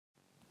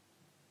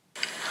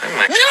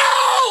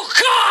No,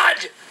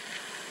 God!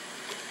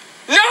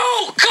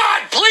 No,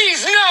 God,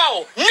 please,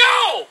 no!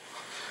 No!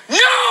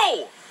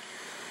 No!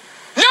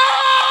 No!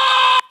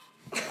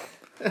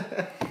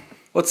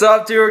 What's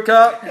up, Deerwood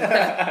Cup?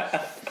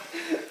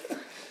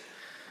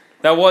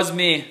 That was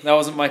me. That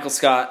wasn't Michael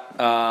Scott.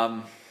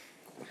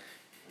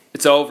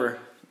 It's over.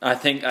 I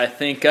think.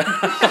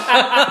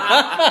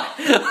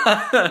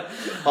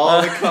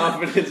 All the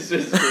confidence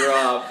just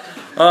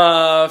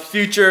dropped.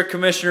 Future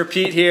Commissioner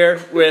Pete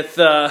here with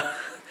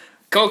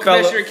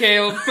Co-Commissioner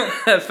Caleb.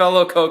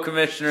 fellow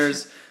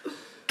co-commissioners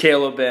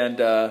Caleb and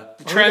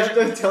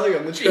Treasurer. I'm telling you,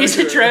 I'm the treasurer. He's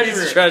the treasurer.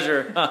 He's the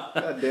treasurer.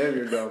 God damn,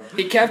 you're dumb.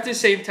 He kept the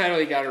same title.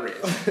 He got a raise.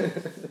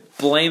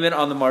 Blame it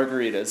on the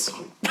margaritas.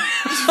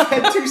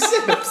 Had 2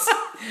 sips.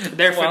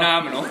 They're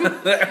phenomenal.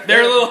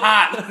 They're a little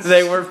hot.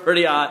 They were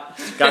pretty hot.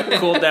 Got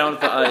cooled down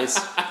with the ice.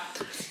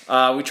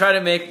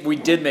 We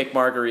did make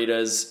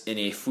margaritas in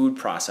a food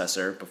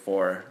processor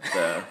before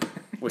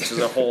which is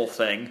a whole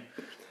thing.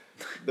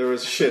 There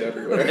was shit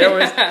everywhere.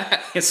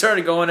 It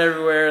started going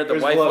everywhere.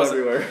 There's blood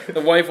everywhere.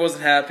 The wife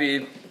wasn't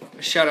happy.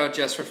 Shout out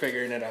Jess for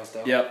figuring it out,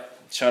 though. Yep.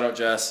 Shout out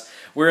Jess.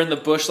 We're in the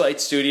Bushlight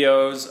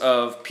Studios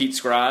of Pete's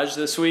Garage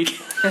this week.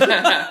 We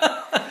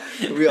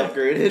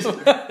upgraded.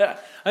 I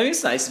think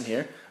it's nice in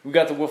here. We've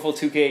got the Wiffle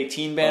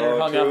 2K18 banner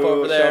hung up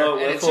over Shout there. out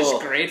And it's Wiffle.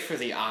 just great for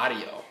the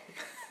audio.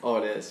 Oh,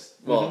 it is.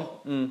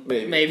 Well,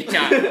 maybe. Maybe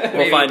not.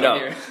 We'll find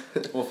out.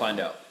 We'll find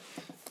out.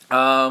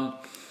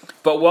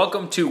 But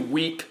welcome to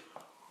week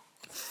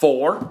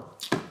 4.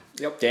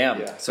 Yep. Damn.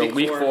 Yeah. So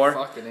week 4.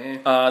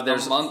 Fucking A.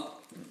 There's a month.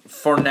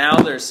 For now,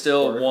 there's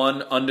still Quarter.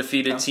 one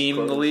undefeated team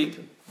in the league.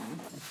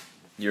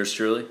 Yours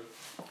truly.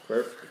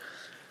 Perfect.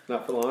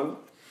 Not for long.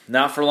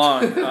 Not for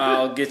long.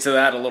 I'll get to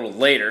that a little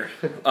later.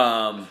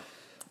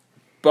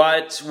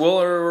 But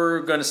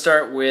we're going to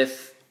start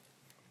with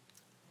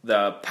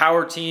the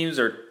power teams,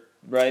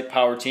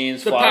 power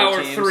teams, The flower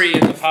power teams. 3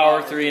 and the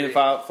power flower 3 and the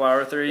three.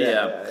 flower 3.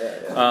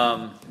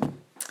 Yeah.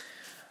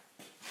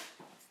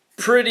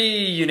 Pretty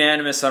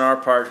unanimous on our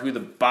part who the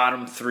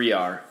bottom 3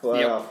 are.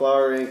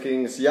 Flower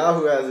rankings.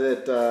 Yahoo has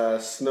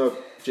it.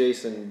 Snook,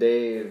 Jason,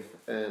 Dave,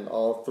 and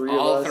all three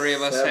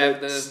of us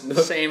have the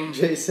Snook, same.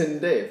 Jason,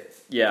 Dave.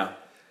 Yeah.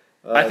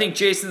 I think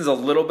Jason's a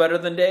little better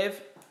than Dave.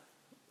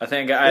 I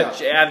think I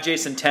have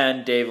Jason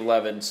 10, Dave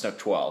 11, Snook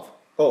 12.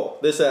 Oh,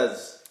 this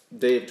has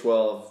Dave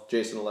 12,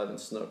 Jason 11,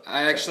 Snook.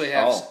 I actually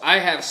have. I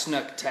have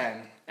Snook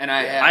 10, and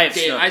I have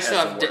Dave. Snook I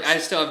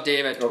still have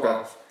Dave at 12.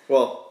 Okay.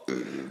 Well,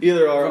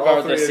 either or,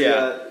 Regardless,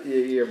 all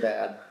three of you're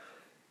bad.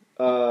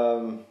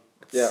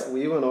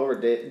 We went over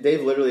Dave.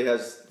 Dave literally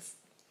has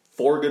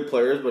 4 good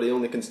players, but he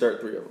only can start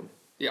 3 of them.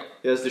 Yeah.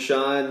 He has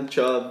Deshaun,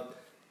 Chubb,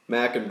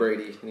 Mac, and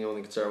Brady, and he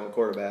only can start 1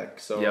 quarterback.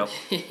 So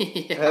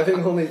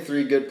having only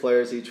 3 good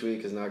players each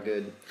week is not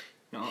good.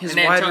 No. His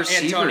and wide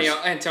receivers.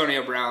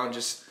 Antonio Brown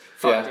just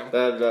fucked him.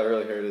 That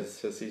really hurt his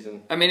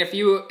season. I mean, if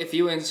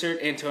you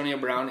insert Antonio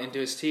Brown into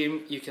his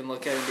team, you can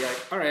look at it and be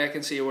like, all right, I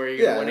can see where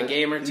you're going to win a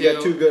game or two. You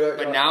got 2 good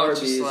but now it's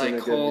just RBs like, and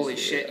a good holy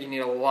receiver. shit, you need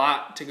a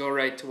lot to go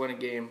right to win a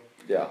game.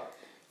 Yeah.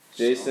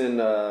 Jason,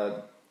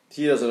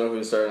 he doesn't know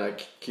who's starting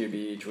at QB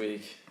each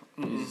week.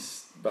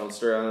 He's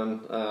bounced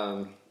around.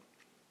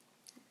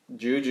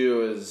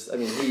 Juju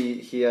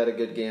he had a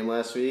good game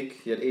last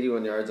week. He had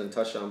 81 yards and a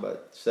touchdown,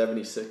 but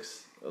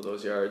 76 of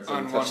those yards On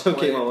and one touchdown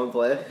play. came on 1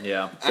 play.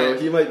 Yeah. So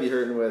he might be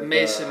hurting with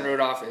Mason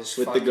Rudolph is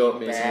with the fucking GOAT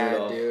Mason bad,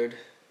 Rudolph. dude.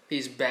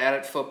 He's bad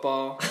at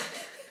football.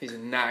 He's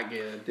not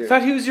good. I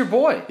thought he was your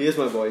boy. He is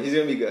my boy. He's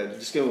gonna be good.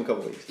 Just give him a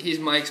couple weeks. He's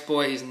Mike's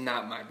boy. He's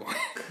not my boy.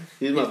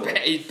 He's my boy.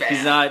 He's bad.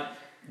 He's not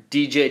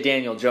DJ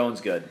Daniel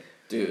Jones good.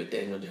 Dude,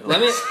 Daniel Jones. Let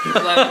me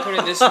put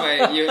it this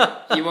way: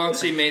 you won't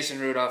see Mason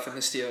Rudolph in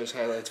the Steelers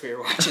highlights we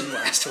were watching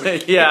last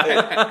week.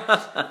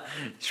 Yeah.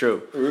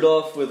 True.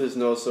 Rudolph with his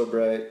nose so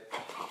bright.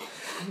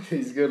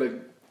 He's gonna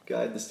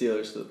guide the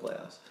Steelers to the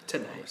playoffs.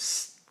 Tonight.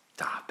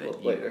 Stop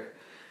it. Later.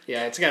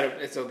 Yeah,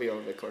 it'll be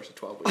over the course of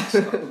 12 weeks.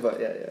 So. But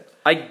yeah.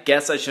 I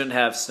guess I shouldn't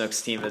have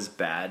Snook's team as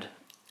bad.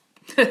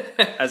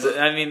 I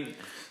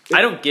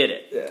don't get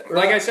it. Yeah.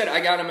 Like I said,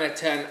 I got him at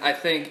 10. I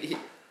think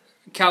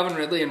Calvin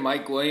Ridley and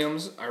Mike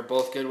Williams are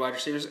both good wide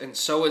receivers, and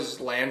so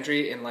is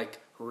Landry in like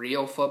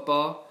real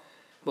football.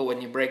 But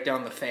when you break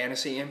down the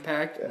fantasy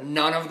impact,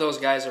 none of those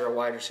guys are a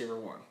wide receiver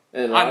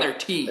 1 on their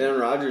team.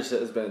 Aaron Rodgers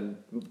has been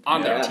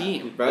on their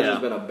team. Rodgers has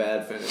been a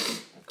bad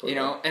fantasy.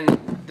 And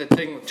the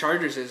thing with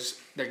Chargers is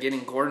they're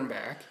getting Gordon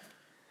back.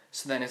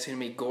 So then it's going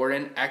to be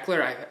Gordon.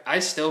 Eckler, I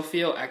still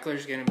feel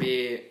Eckler's going to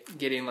be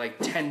getting like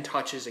 10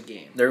 touches a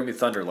game. They're going to be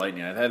Thunder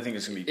Lightning. I think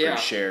it's going to be pretty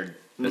shared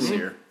this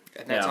year.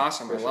 And that's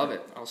awesome. I love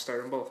it. I'll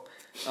start them both.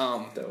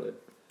 Doubt it.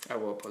 I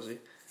will, pussy.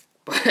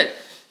 But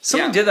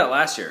Someone did that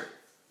last year,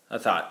 I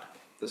thought.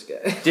 This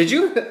guy. Did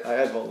you? I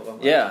had both of them.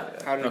 Yeah.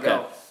 How did it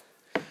go?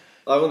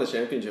 I won the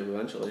championship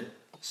eventually.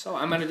 So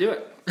I'm going to do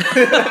it.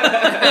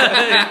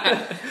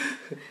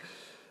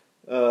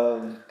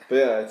 But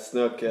yeah, it's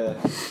Snook.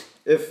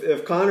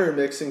 If Connor and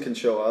Mixon can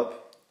show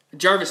up,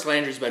 Jarvis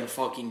Landry's been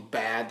fucking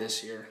bad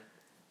this year.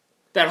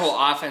 that whole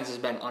offense has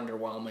been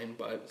underwhelming.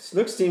 But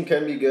Snook's team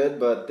can be good,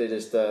 but they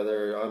just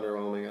they're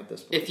underwhelming at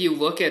this point. if you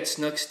look at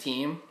Snook's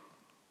team,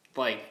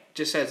 like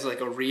just as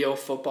like a real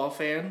football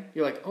fan,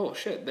 you're like, oh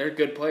shit, they're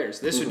good players.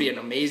 This would be an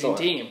amazing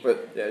team.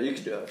 But yeah, you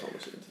could do that with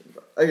almost any team.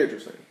 But I get what you're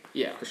saying.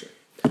 Yeah, For sure.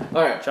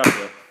 All right.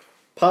 Chocolate.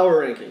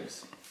 Power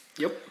rankings.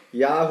 Yep.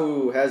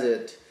 Yahoo has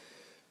it.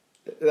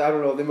 I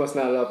don't know. They must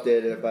not have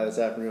updated it by this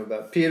afternoon.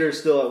 But Peter's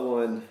still at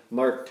 1,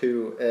 Mark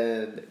 2,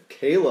 and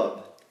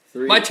Caleb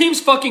 3. My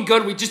team's fucking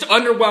good. We just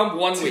underwhelmed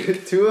 1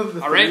 week. 2 of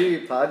the All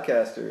 3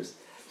 podcasters.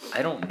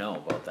 I don't know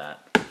about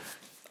that.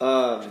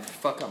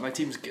 Fuck up. My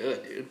team's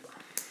good, dude.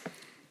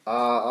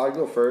 I'll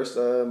go first.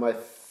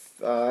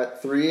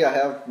 At 3, I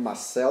have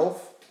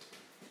myself.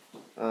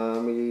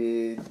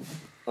 We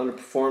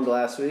underperformed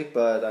last week,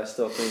 but I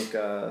still think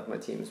my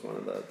team is one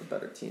of the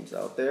better teams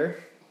out there.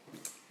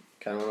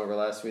 Kind of went over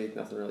last week.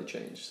 Nothing really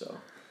changed, so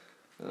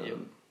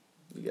you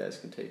guys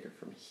can take it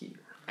from here.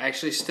 I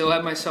actually still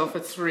have myself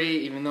at 3,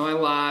 even though I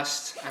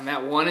lost. I'm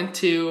at 1 and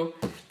 2,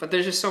 but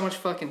there's just so much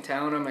fucking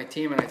talent on my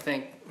team, and I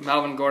think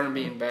Melvin Gordon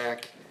being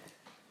back,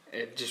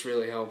 it just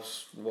really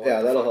helps.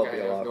 That'll help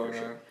you a lot for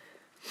sure.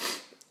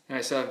 And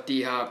I still have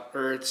D-Hop,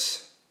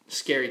 Ertz,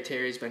 Scary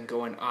Terry's been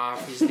going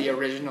off. He's the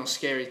original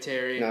Scary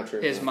Terry. Not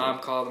true. His mom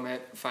called him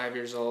at 5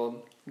 years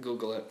old.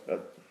 Google it.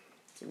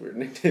 It's a weird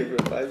nickname for a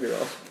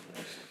 5-year-old.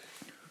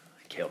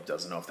 Caleb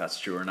doesn't know if that's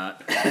true or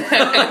not.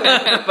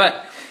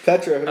 But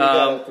Petra, who you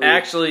got at 3?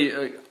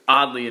 Actually,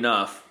 oddly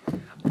enough,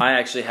 I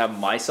actually have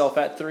myself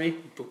at 3.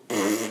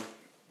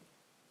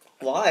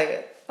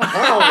 Why?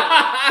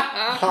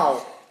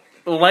 How?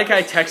 Like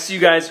I texted you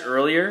guys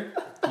earlier,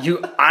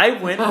 I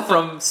went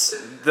from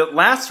the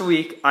last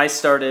week. I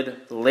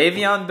started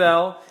Le'Veon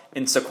Bell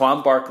and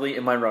Saquon Barkley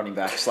in my running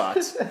back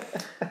slots.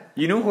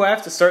 You know who I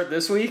have to start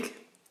this week?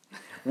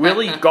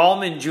 Willie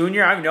Gallman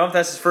Jr. I don't know if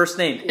that's his first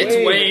name. It's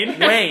Wayne.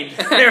 Wayne.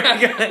 There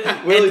we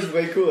go. Willie's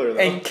way cooler though.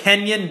 And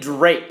Kenyon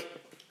Drake.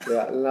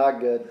 Yeah,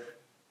 not good.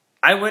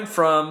 I went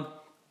from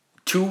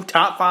 2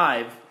 top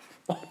 5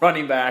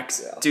 running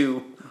backs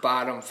to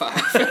Bottom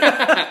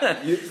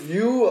 5.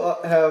 You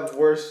have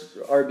worse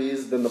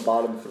RBs than the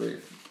bottom 3,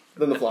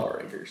 than the flower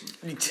rankers.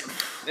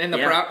 And the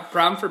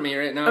problem for me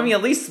right now... I mean,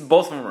 at least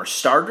both of them are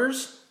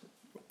starters.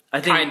 I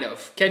think. Kind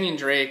of. Kenyon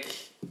Drake,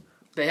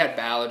 they had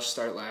Ballage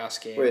start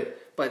last game. Wait,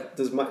 but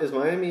is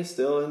Miami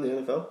still in the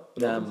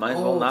NFL? Might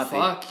well not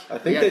fuck. I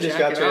think they just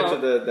got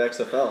transferred to the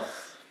XFL.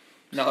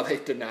 No, they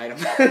denied him.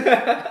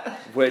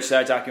 Which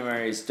that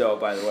documentary is dope,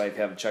 by the way, if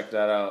you haven't checked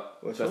that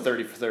out. Which the one?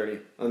 30 for 30.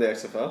 On the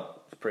XFL?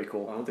 It's pretty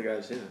cool. I don't think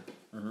I've seen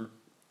it. Mm-hmm.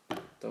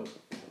 Dope.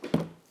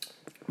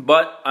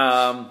 But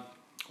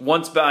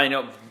I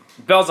know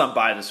Bell's on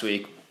bye this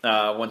week.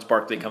 Once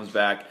Barkley comes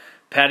back,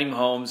 Patty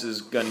Mahomes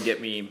is going to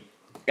get me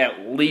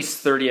at least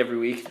 30 every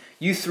week.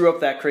 You threw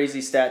up that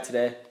crazy stat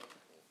today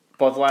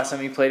about the last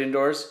time he played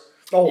indoors.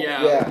 Oh,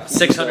 Yeah. yeah.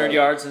 600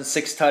 yards and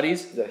 6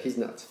 tutties. Yeah, he's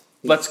nuts.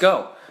 Let's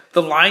go.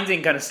 The lines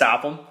ain't going to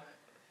stop him.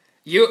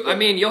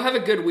 You'll have a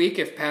good week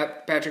if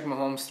Patrick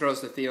Mahomes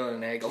throws the Thielen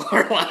and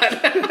Aguilar a lot.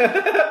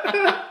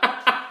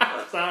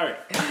 Sorry.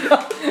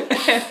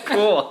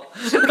 Cool.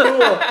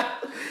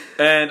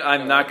 And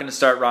I'm not going to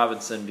start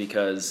Robinson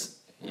because,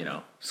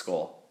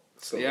 Skull.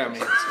 Yeah, I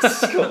mean,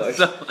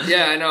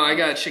 yeah, I know. I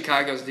got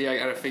Chicago's D. I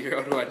got to figure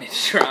out who I need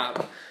to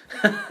drop.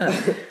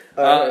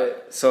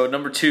 So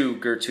number 2,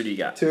 Gertz, who do you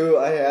got? 2,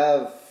 I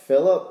have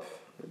Phillip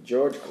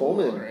George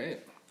Coleman. All right.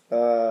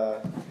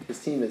 His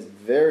team is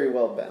very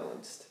well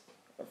balanced,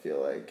 I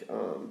feel like.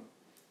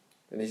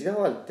 And he's got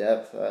a lot of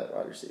depth at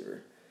wide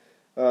receiver.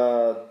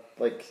 I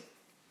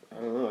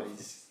don't know,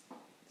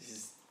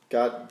 he's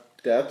got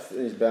depth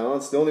and he's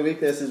balanced. The only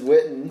weakness is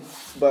Witten,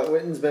 but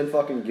Witten's been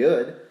fucking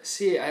good.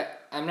 See,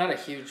 I'm not a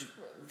huge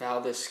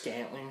Valdez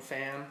Scantling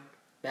fan.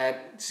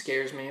 That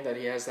scares me that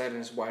he has that in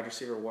his wide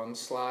receiver 1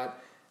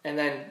 slot. And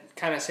then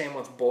kind of same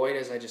with Boyd,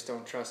 as I just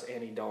don't trust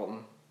Andy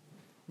Dalton.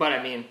 But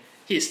I mean,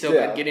 he's still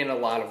been getting a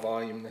lot of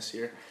volume this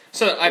year.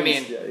 So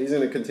he's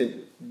going to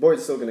continue.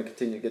 Boyd's still going to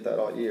continue to get that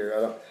all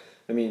year.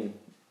 But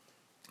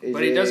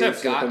he does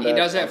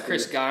have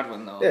Chris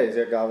Godwin though. Yeah, he's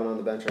got Godwin on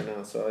the bench right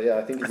now. So yeah,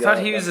 I think I thought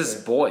he was his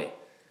boy.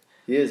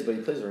 He is, but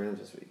he plays the Rams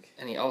this week.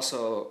 And he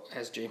also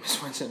has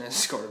Jameis Winston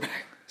as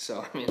quarterback.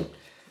 So I mean,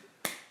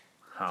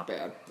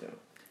 bad. Yeah.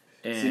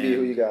 And, CB,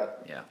 who you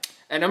got? Yeah.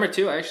 At number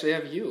 2, I actually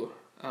have you.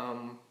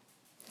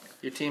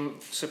 Your team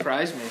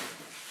surprised me.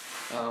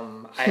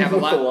 I have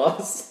with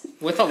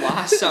a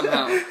loss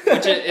somehow,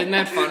 which isn't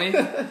that funny?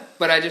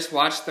 But I just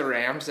watched the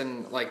Rams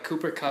and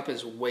Cooper Kupp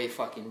is way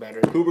fucking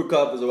better. Cooper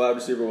Kupp is a wide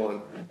receiver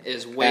 1.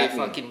 Is way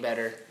fucking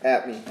better.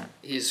 At me.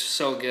 He's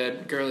so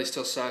good. Gurley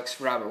still sucks.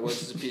 Robert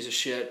Woods is a piece of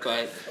shit,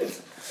 but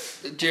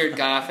Jared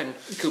Goff and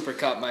Cooper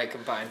Kupp might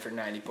combine for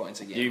 90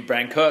 points a game. You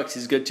Brand Cooks,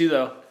 he's good too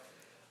though.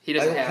 He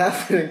doesn't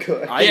have Brandon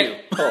Cooks. I do.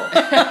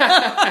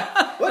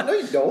 Oh. What? No,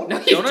 you don't. No,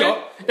 you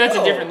don't. That's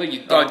a different league.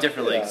 You don't. Oh,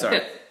 different league.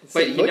 Sorry.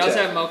 But he does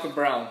have Malcolm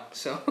Brown,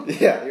 so.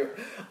 Yeah.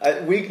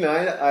 Week 9,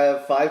 I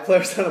have 5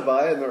 players on a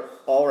bye, and they're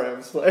all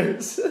Rams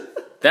players.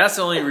 That's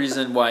the only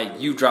reason why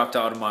you dropped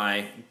out of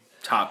my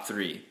top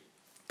 3.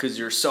 because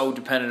you're so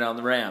dependent on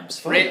the Rams.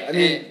 Fine. I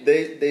mean,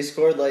 they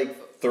scored like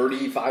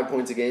 35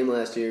 points a game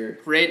last year.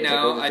 Right It's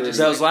now, like over 30.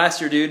 That was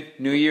last year, dude.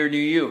 New year, new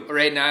you.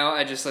 Right now,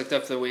 I just looked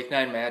up the Week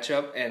 9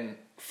 matchup, and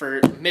for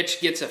Mitch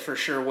gets a for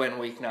sure win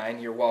Week 9.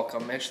 You're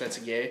welcome, Mitch. That's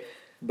a gay.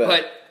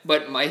 But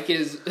Mike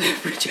is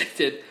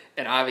projected,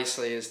 and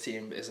obviously his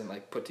team isn't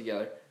like put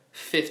together.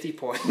 50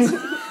 points.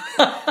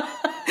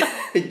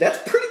 Hey, that's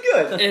pretty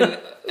good. And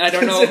I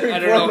don't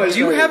know. Do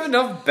you have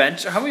enough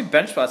bench? How many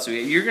bench spots do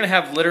you? You're gonna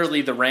have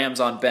literally the Rams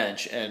on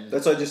bench, and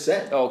That's what I just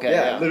said. Oh, okay,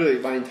 Yeah, yeah. literally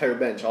my entire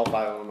bench, all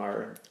 5 of them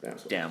are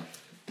Rams. damn.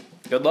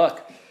 Good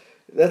luck.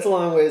 That's a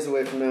long ways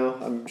away from now.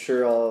 I'm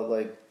sure I'll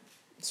like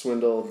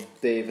swindle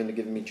Dave into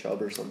giving me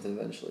Chubb or something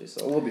eventually,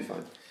 so we'll be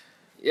fine.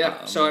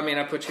 Yeah, so I mean,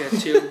 I put you at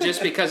 2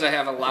 just because I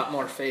have a lot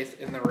more faith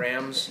in the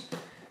Rams.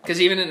 Because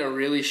even in a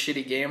really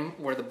shitty game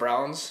where the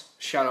Browns,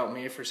 shout out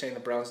me for saying the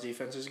Browns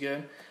defense is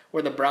good,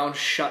 where the Browns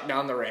shut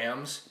down the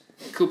Rams,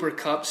 Cooper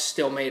Kupp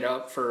still made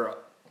up for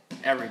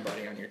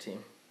everybody on your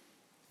team.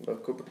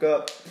 Love Cooper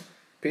Cup.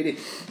 Petey.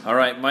 All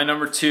right, my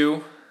number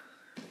 2.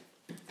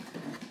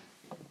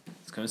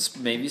 It's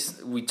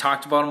gonna we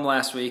talked about him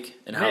last week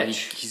and how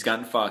he's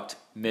gotten fucked.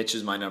 Mitch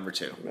is my number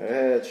 2.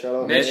 Man, shout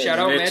out Mitch, Mitch. shout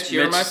out Mitch, Mitch.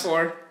 You're Mitch. my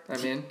 4. I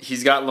mean,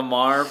 He's got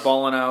Lamar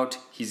balling out.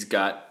 He's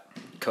got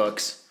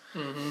Cooks.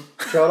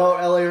 Shout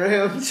out LA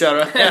Rams.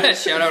 Shout out.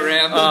 shout out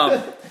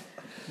Rams.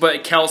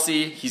 But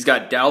Kelsey, he's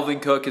got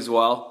Dalvin Cook as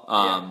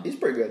well. He's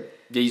pretty good.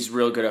 He's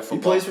real good at He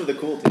football. plays for the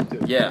cool team too.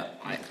 Yeah.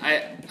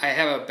 I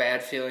have a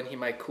bad feeling he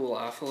might cool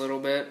off a little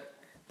bit,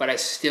 but I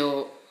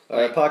still All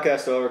right,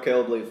 podcast over.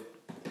 Caleb, leave.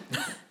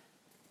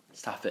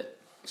 Stop it.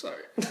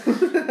 sorry.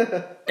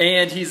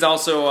 And he's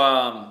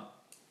also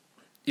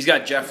he's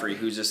got Jeffrey,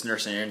 who's just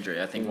nursing an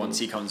injury. I think once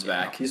he comes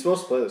back. He's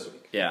supposed to play this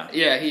week. Yeah.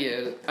 Yeah, he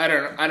is. I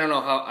don't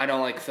know how I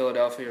don't like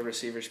Philadelphia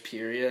receivers.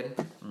 Period.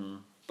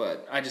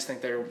 But I just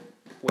think they're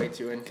way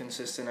too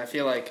inconsistent. I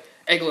feel like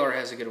Aguilar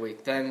has a good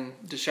week, then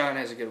Deshaun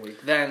has a good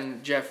week,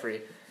 then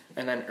Jeffrey,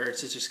 and then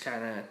Ertz is just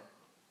kind of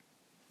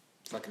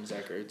fucking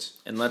Zach Ertz.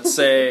 And let's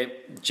say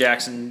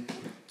Jackson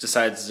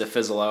decides to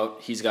fizzle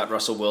out. He's got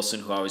Russell Wilson,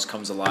 who always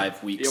comes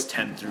alive weeks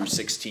 10 through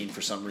 16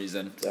 for some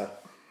reason. Yeah.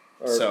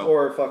 So-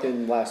 Or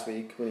fucking last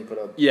week when he put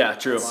up. Yeah,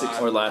 true. Wow.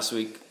 Or last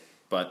week.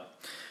 But,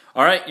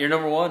 all right, you're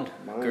number 1.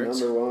 My Gertz.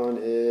 number 1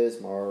 is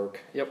Mark.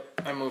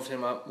 Yep, I moved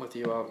him up with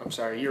you out. I'm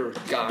sorry, you're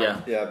gone.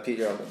 Yeah. Yeah, Pete,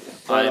 you're up.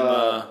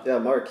 I'm, yeah,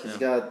 Mark. He's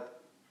got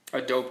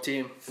A dope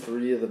team.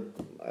 3 of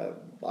the.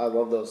 I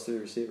love those 3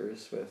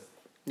 receivers with.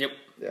 Yep.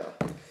 Yeah.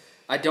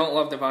 I don't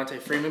love Devontae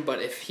Freeman,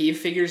 but if he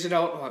figures it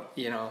out,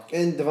 you know.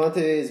 And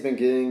Devontae has been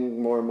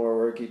getting more and more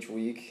work each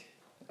week.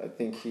 I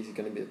think he's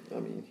going to be. I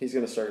mean, he's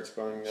going to start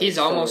scoring. He's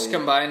almost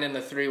come. combined in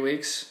the 3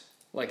 weeks,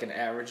 like an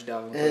average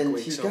Dalvin Cook And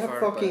week he's so got far.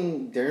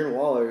 fucking Darren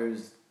Waller,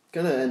 who's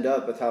going to end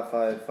up a top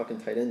 5 fucking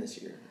tight end this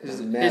year. His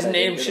I'm mad I name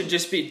didn't get should him.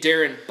 just be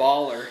Darren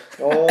Baller.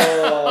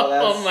 Oh,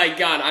 that's. Oh my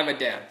god, I'm a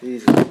dad.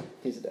 He's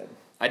a dad.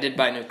 I did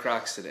buy new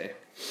Crocs today.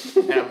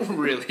 And I'm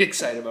really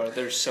excited about it.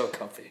 They're so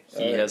comfy.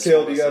 He has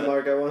Caleb, you got set.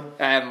 Mark at 1?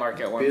 I have Mark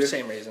at 1, Peter?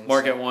 same reasons.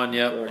 Mark at 1,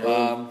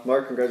 yep.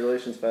 Mark,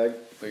 congratulations, fag.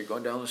 Are you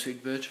going down this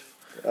week, bitch?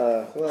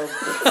 Well,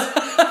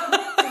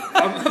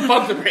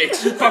 Pump the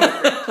brakes. Pump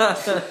the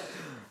brakes.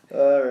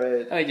 all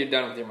right. I think you're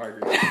done with your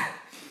margarita.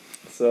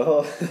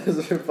 So,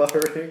 those are power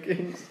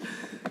rankings.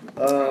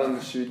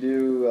 Should we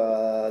do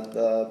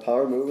the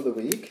power move of the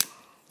week?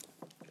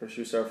 Or should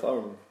we start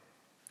flower move?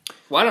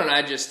 Why don't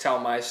I just tell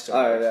my story?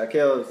 Alright, yeah,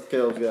 Caleb's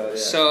got it, yeah.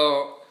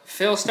 So,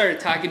 Phil started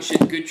talking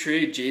shit. Good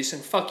trade, Jason.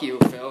 Fuck you,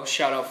 Phil.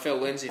 Shout out Phil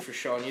Lindsay for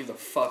showing you the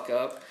fuck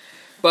up.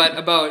 But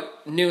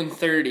about noon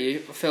 30,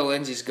 Phil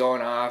Lindsay's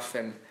going off,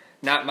 and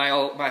not my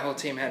whole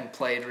team hadn't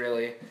played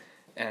really,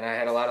 and I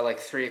had a lot of like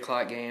 3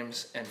 o'clock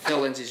games, and Phil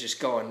Lindsay's just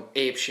going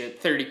ape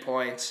shit, 30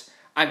 points.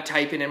 I'm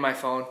typing in my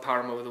phone,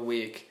 power move of the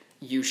week.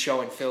 You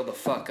showing Phil the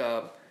fuck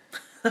up.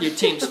 Your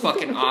team's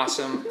fucking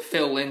awesome.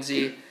 Phil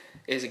Lindsay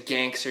is a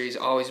gangster. He's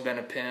always been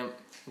a pimp.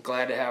 I'm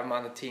glad to have him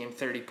on the team.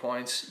 30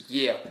 points.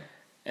 Yeah.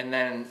 And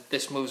then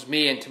this moves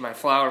me into my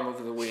flower move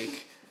of the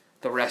week.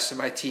 The rest of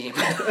my team.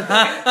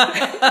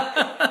 I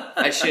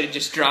should have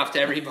just dropped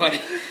everybody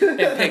and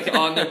picked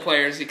all new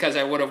players because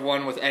I would have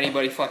won with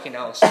anybody fucking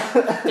else.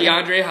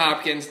 DeAndre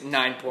Hopkins,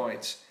 9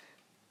 points.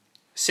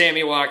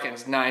 Sammy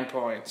Watkins, 9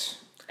 points.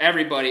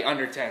 Everybody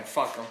under 10.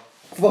 Fuck them.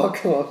 Fuck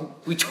him.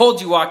 We told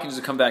you Watkins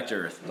to come back to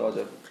earth. Told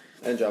you.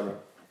 And John.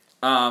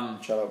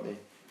 Shout out me.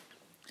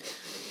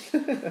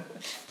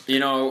 You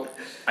know,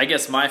 I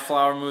guess my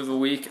flower move of the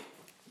week,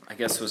 I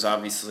guess, was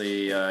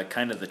obviously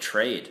kind of the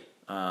trade.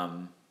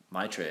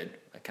 My trade.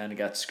 I kind of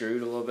got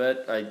screwed a little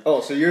bit.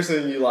 So you're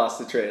saying you lost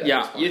the trade?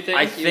 Yeah, You think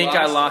I you think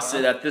I lost it,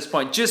 it at this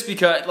point, just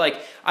because,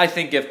 I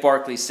think if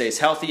Barkley stays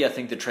healthy, I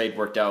think the trade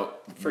worked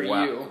out For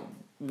you.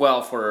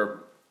 well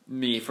for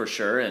me for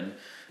sure. And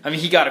I mean,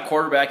 he got a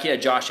quarterback. He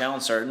had Josh Allen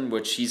starting,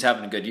 which he's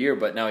having a good year,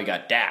 but now he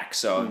got Dak.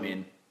 So I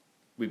mean,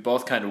 we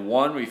both kind of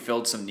won. We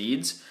filled some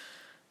needs,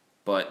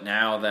 but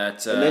now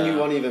that And then you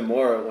won even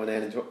more when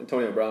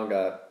Antonio Brown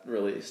got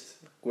released.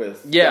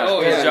 with. Yeah, Oh,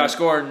 because yeah. Josh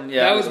Gordon.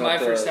 Yeah, That was Not my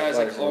the first thought. I was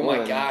like, wide oh my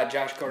receiver God,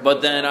 Josh Gordon.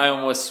 But then I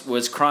almost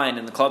was crying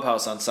in the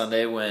clubhouse on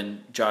Sunday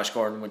when Josh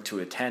Gordon went to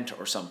a tent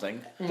or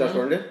something. Josh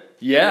Gordon did?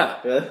 Yeah,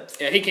 Really?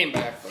 Yeah, he came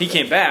back. he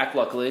came back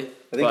luckily.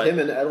 I think him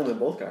and Edelman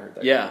both got hurt.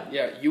 Yeah,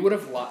 Yeah, you would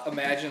have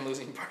imagine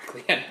losing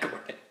Barkley and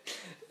Gordon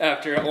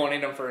after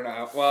owning him for an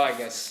hour. Well, I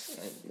guess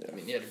I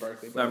mean you had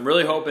Barkley. But I'm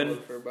really hoping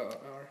for about an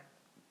hour.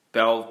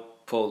 Bell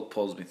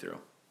pulls me through,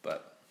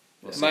 but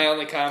we'll see. My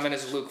only comment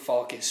is Luke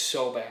Falk is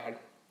so bad.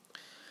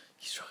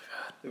 He's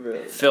really bad.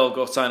 Really? Phil,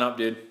 go sign up,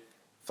 dude.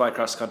 Fly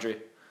across the country.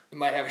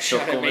 Might have a So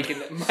shot cool, at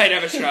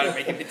man.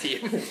 making the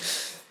team.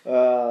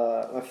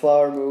 My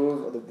flower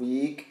move of the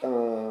week,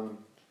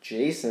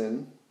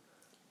 Jason.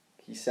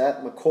 He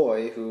sat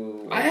McCoy,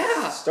 who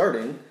was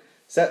starting.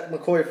 Sat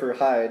McCoy for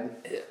Hyde.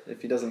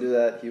 If he doesn't do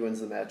that, he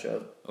wins the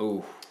matchup.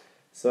 Oh,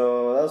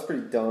 So that was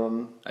pretty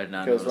dumb. I did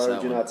not Because notice why that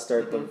would you one. not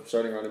start the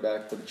starting running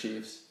back for the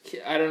Chiefs?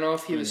 I don't know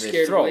if he was They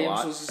scared throw a Williams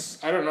lot. was.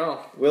 I don't know.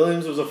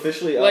 Williams was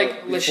officially out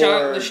Like before,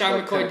 LaShawn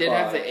like, McCoy did 10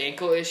 have the o'clock.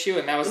 ankle issue,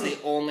 and that was the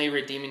only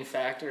redeeming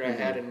factor I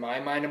had in my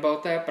mind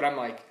about that. But I'm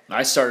like,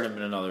 I started him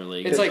in another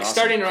league. it's like awesome.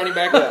 starting running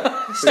back.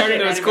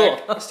 That's cool.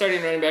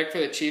 Starting running back for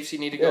the Chiefs, you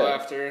need to go Yeah.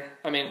 after.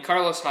 I mean,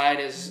 Carlos Hyde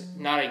is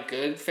not a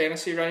good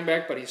fantasy running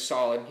back, but he's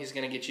solid. He's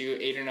going to get you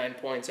 8 or 9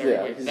 points every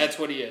Yeah, week. he's- That's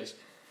what he is.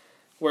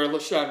 Where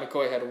LaShawn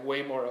McCoy had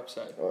way more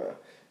upside. Oh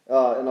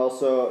yeah, and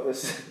also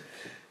this.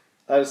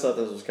 I just thought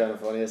this was kind of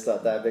funny. It's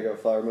not that big of a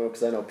flower move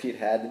because I know Pete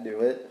had to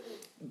do it,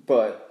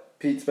 but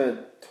Pete spent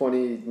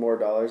 $20 more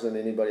than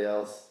anybody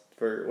else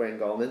for Wayne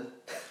Gallman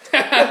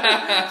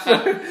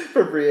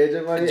for free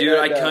agent money. Dude,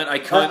 And, I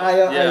couldn't.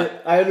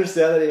 I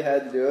understand that he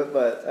had to do it,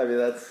 but I mean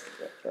that's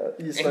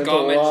he spent a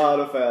Gallman lot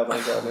of fab on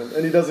Gallman,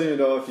 and he doesn't even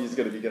know if he's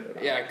going to be good or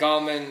not. Yeah,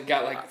 Gallman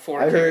got like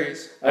 4 I heard-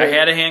 carries. I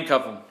had to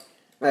handcuff him.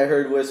 I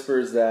heard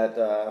whispers that,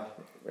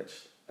 which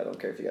I don't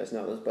care if you guys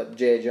know this, but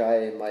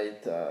J.J.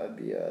 might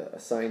be a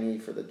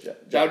signee for the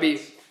Giants. That would be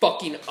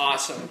fucking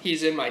awesome.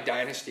 He's in my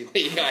dynasty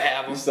league. I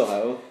have You him. still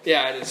have him?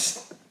 Yeah, I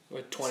just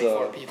with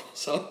 24 So- people.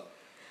 So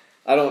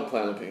I don't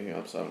plan on picking him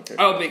up, so I don't care.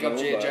 I'll pick up No,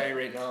 J.J.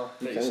 right now.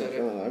 but That you said I it.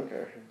 don't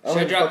care. Should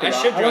I drop- I should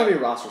I don't drop- have any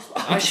roster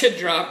spots. I should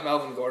drop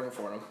Melvin Gordon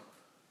for him.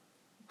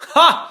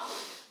 Ha!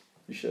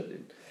 You should,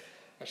 dude.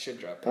 I should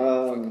drop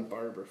Um, fucking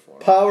Barber for him.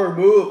 Power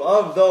move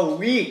of the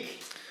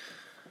week.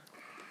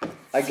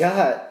 I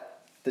got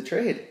the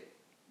trade.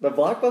 The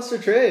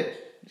blockbuster trade.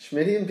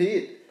 Schmitty and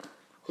Pete.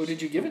 Who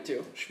did you give it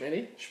to?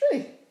 Schmitty?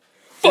 Schmitty.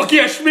 Fuck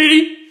yeah,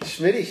 Schmitty!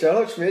 Schmitty. Shout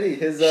out Schmitty.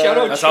 His, Shout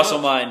out That's Chuck. also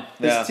mine.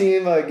 his Yeah.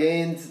 team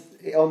gained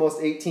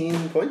almost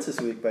 18 points this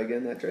week by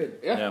getting that trade.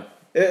 Yeah.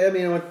 Yeah. I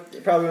mean,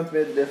 it probably wouldn't have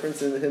made a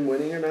difference in him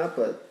winning or not,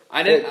 but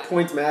I didn't.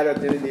 points matter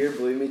at the end of the year.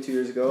 Believe me, 2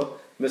 years ago,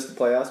 missed the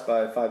playoffs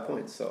by 5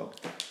 points, so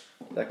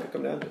that could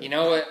come down to it. You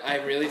know what I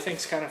really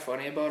think's kind of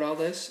funny about all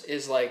this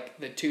is like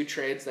the 2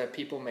 trades that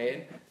people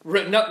made.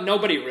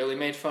 Nobody really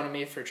made fun of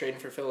me for trading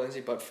for Phil Lindsay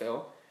but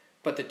Phil.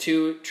 But the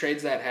 2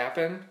 trades that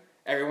happened,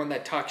 everyone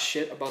that talks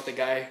shit about the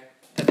guy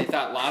that they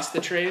thought lost the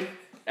trade,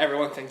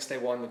 everyone thinks they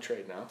won the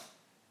trade now.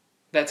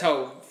 That's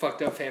how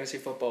fucked up fantasy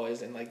football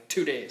is in like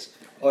 2 days.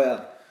 Oh,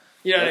 yeah.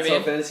 You know That's what I how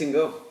mean? fantasy can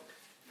go.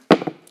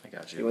 I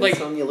got You you. win Like-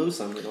 some, you lose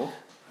some, you know?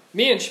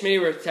 Me and Schmitty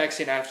were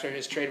texting after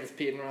his trade with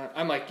Pete and Ron.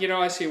 I'm like,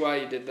 I see why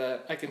you did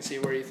that. I can see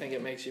where you think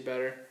it makes you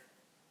better.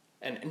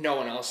 And no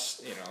one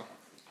else,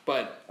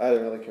 But I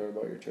didn't really care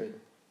about your trade.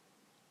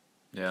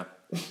 Yeah.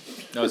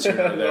 No, it's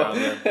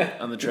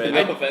there on the trade.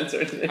 No offense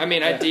or anything. I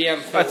mean, I DM.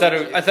 Phil I thought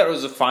Lindsay. it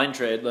was a fine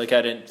trade. Like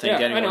I didn't think Yeah,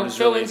 I anyone know. was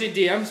Phil really.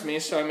 Lindsay DMs me,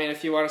 so I mean,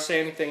 if you want to say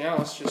anything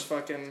else, just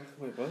fucking.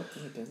 Wait, what? No,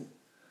 I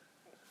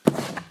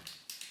didn't.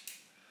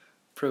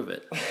 Prove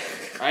it.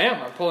 I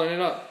am. I'm pulling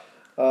it up.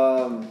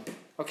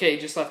 Okay,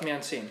 you just left me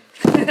on scene.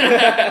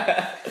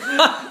 Next-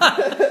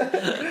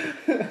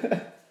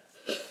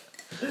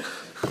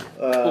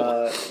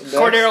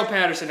 Cordero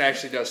Patterson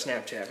actually does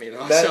Snapchat me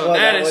though, That, so well,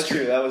 that that is was true.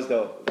 true. That was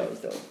dope. That was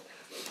dope.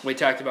 We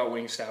talked about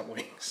Wingstop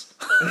wings.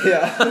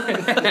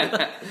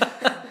 Yeah.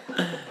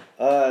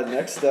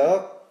 Next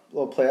up,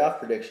 little playoff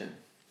prediction.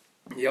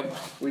 Yep.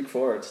 Week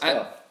 4, it's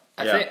tough.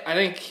 I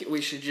think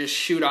we should just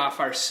shoot off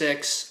our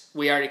 6.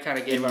 We already kind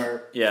of gave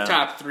our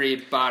top 3,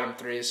 bottom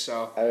 3,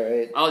 so All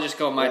right. I'll just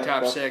go with my Yeah,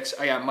 top well- 6.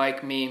 I got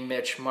Mike, me,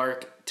 Mitch,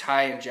 Mark,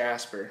 Ty, and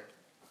Jasper.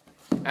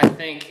 I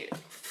think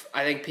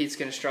Pete's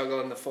gonna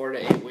struggle in the 4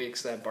 to 8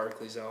 weeks that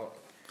Barkley's out,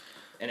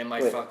 and it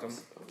might Wait. fuck him.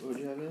 What would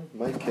you have in?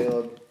 Mike,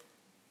 Caleb.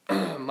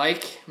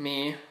 Mike,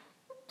 me,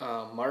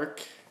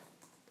 Mark,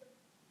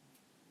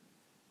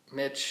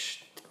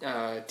 Mitch,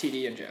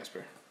 TD, and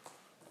Jasper.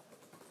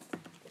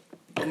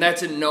 And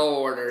that's in no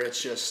order.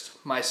 It's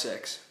just my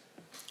 6.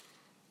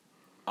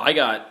 I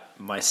got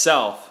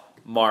myself,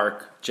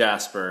 Mark,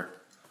 Jasper,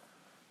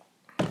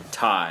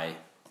 Ty,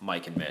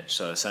 Mike, and Mitch.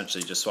 So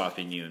essentially just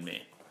swapping you and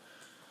me.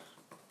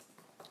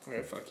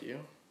 Alright, fuck you.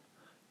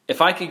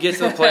 If I could get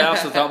to the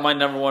playoffs without my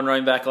number 1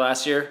 running back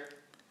last year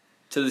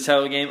to the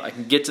title game, I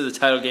can get to the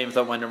title game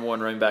without my number 1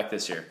 running back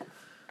this year.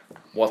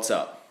 What's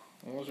up?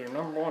 What was your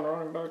number 1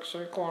 running back,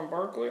 Saquon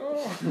Barkley?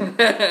 Oh.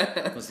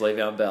 It was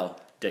Le'Veon Bell,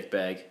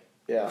 dickbag.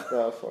 Yeah, that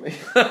was funny.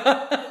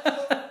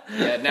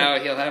 Yeah, now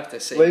he'll have to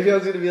say.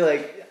 Le'Veon's going to be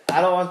like, I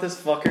don't want this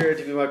fucker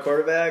to be my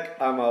quarterback.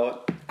 I'm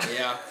out.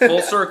 Yeah.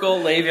 Full circle,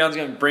 Le'Veon's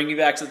going to bring you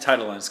back to the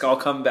title line. It's all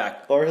come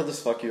back. Or he'll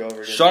just fuck you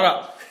over. Shut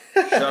up.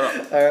 Shut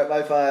up. All right,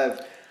 my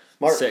 5.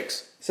 Mark.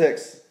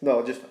 6.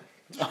 No, just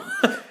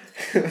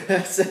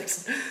 5.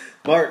 6.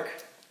 Mark.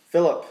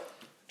 Philip.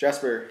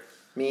 Jasper.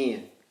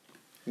 Me.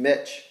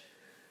 Mitch.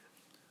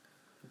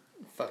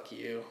 Fuck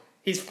you.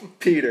 He's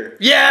Peter.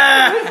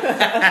 Yeah.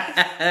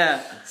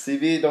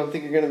 CB, don't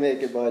think you're going to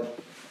make it, bud.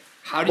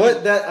 How do you?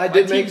 But that I my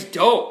did team's make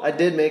dope. I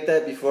did make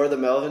that before the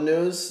Melvin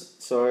news,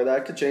 so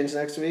that could change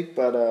next week.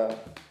 But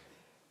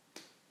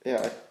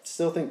yeah, I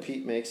still think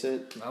Pete makes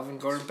it. Melvin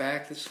Gordon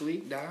back this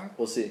week, dog.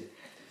 We'll see.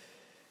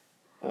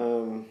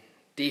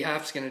 D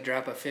Hop's gonna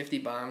drop a 50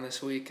 bomb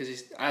this week because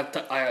he's. I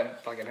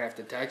fucking have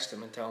to text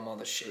him and tell him all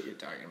the shit you're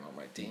talking about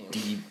my team.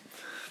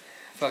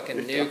 Fucking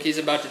nuke. He's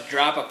about to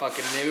drop a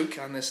fucking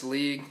nuke on this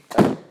league.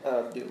 I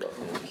do love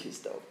him. He's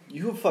dope.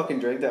 You fucking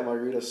drank that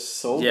margarita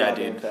so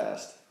goddamn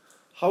fast.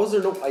 How is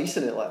there no ice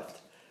in it left?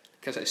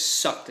 Because I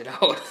sucked it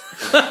out.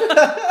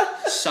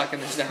 Sucking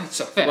this down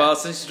so fast. Well,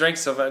 since you drank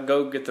so fast,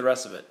 go get the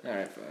rest of it. All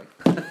right,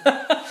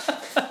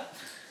 fine.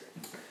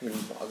 You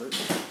bothered?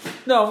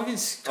 No, we can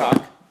just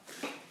talk.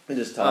 We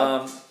just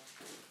talk.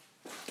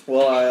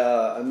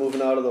 Well, I'm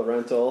moving out of the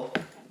rental,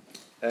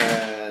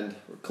 and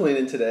we're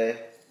cleaning today.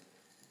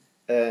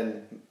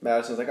 And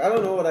Madison's like, I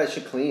don't know what I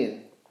should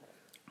clean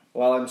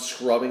while I'm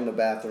scrubbing the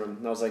bathroom.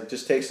 And I was like,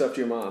 just take stuff to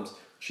your mom's.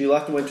 She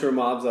left and went to her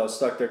mom's. I was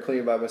stuck there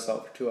cleaning by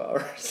myself for 2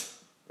 hours.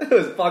 It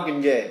was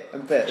fucking gay.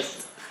 I'm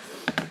pissed.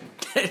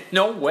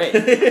 No way.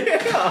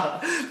 Yeah.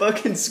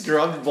 Fucking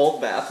scrubbed both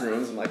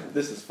bathrooms. I'm like,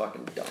 this is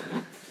fucking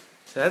dumb.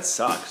 That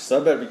sucks. So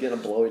I better be getting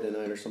a blowy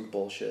tonight or some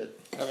bullshit.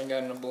 I haven't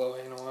gotten a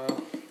blowy in a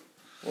while.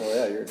 Well,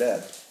 yeah, you're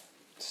dead.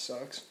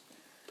 Sucks.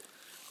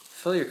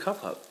 Fill your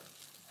cup up.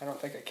 I don't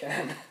think I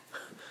can.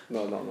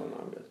 No,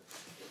 I'm good.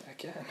 I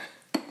can.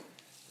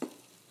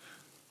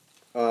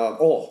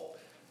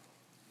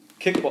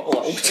 Kickball.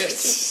 Oh,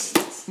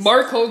 Shit.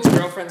 Mark Hogue's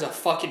girlfriend's a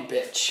fucking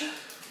bitch.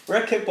 We're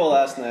at kickball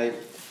last night,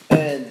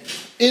 and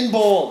in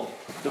bold,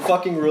 the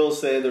fucking rules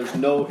say there's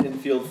no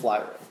infield fly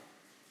rate.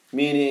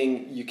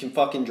 Meaning you can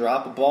fucking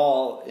drop a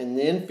ball in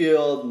the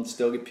infield and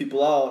still get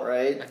people out,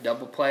 right? A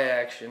double play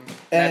action.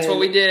 That's what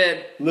we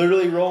did.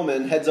 Literally,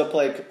 Roman, heads up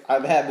play.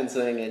 I have been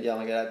saying it,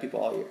 yelling it at people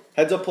all year.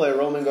 Heads up play,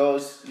 Roman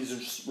goes, he's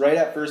just right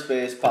at first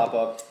base, pop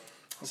up.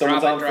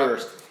 Someone's on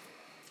first.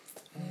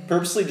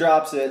 Purposely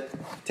drops it,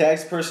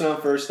 tags the person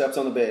on first, steps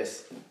on the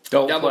base.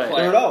 Double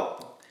play.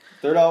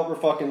 Third out, we're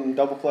fucking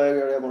double play, we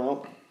already have one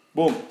out.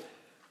 Boom.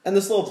 And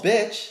this little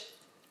bitch,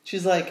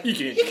 she's like, you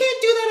can't do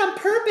that on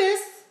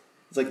purpose.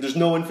 It's like, there's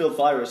no infield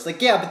fly rate. It's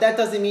like, yeah, but that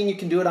doesn't mean you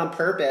can do it on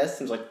purpose.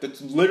 It's like,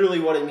 that's literally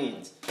what it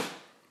means.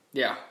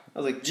 Yeah. I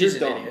was like, She's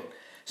you're an dumb. idiot.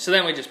 So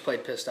then we just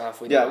played pissed off.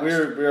 We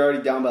were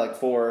already down by like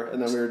 4,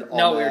 and then we were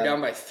all we were mad.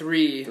 down by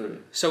 3.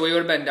 So we would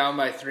have been down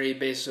by 3.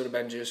 Bases would have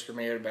been juiced for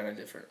me. It would have been a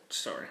different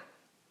story.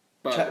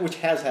 But Which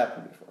has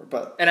happened before,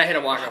 but and I hit a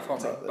walk-off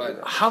home run.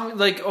 But How,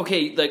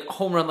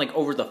 home run,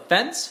 over the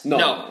fence?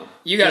 no.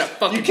 You got to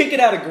fucking... You kick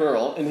it at a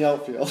girl in the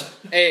outfield.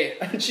 Hey.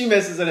 And she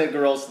misses and it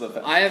girls to the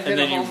fence. I have hit And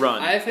then you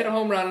run. I have hit a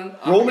home run.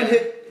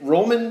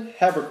 Roman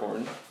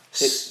Habercorn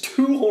hit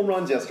 2 home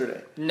runs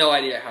yesterday. No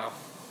idea how.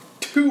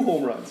 2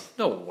 home runs.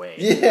 No way.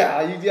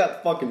 Yeah, you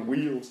got fucking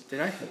wheels.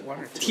 Did I hit 1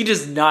 or 2? He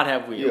does not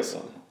have wheels.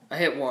 Yeah. I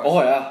hit 1.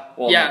 Oh, yeah.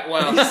 Well, yeah,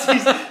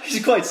 well...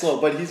 he's quite slow,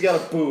 but he's got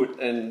a boot,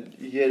 and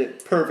he hit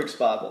it perfect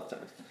spot both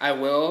times. I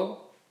will.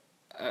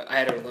 I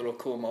had a little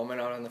cool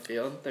moment out on the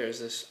field. There's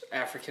this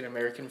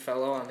African-American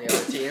fellow on the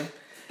other team,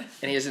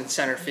 and he was in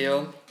center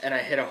field, and I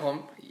hit a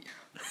home...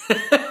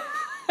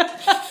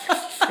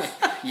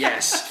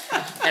 Yes.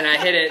 And I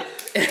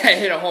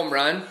hit a home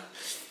run,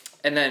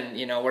 and then,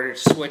 we're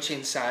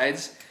switching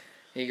sides.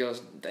 He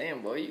goes,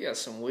 damn, boy, you got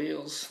some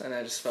wheels. And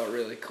I just felt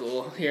really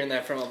cool hearing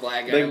that from a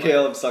black guy. Then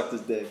Caleb sucked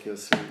his dick. It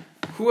was sweet.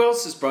 Who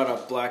else has brought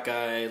up black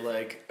guy,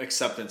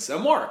 acceptance?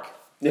 Mark.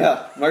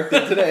 Yeah, Mark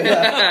did today.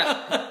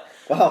 Yeah.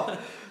 Wow.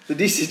 The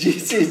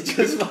DCGC is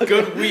just fucking...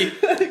 Good week.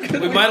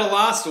 We might have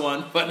lost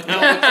one, but now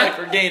it looks like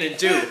we're gaining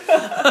 2.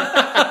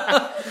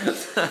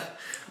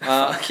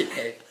 Fucking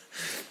hey.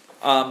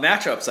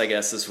 Matchups, I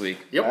guess, this week.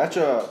 Yep.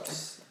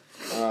 Matchups.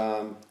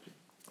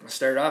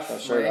 Start off.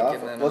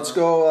 And then, Let's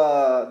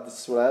go.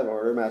 This is what I have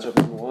ordered. Matchup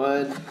number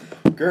 1.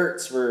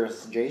 Gertz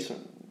versus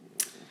Jason.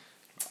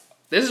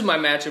 This is my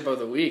matchup of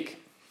the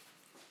week.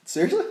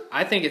 Seriously?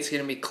 I think it's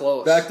going to be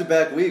close.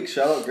 Back-to-back weeks.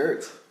 Shout out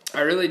Gertz. I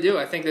really do.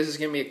 I think this is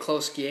going to be a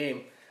close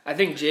game. I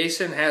think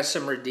Jason has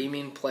some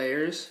redeeming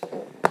players,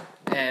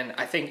 and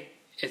I think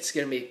it's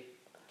going to be...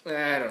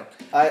 I don't know.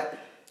 I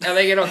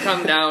think it'll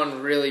come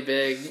down really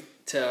big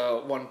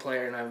to one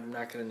player, and I'm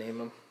not going to name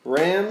him.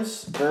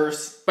 Rams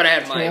versus but I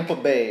had Mike. Tampa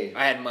Bay.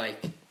 I had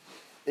Mike.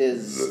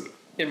 Is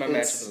in my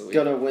matchup of the week.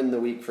 Going to win the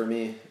week for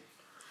me.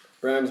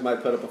 Rams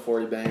might put up a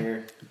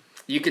 40-banger.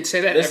 You could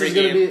say that every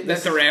game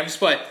that the Rams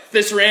play.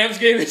 This Rams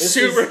game is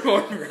super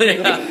important for me.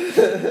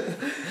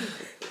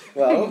 Well,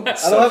 Well, I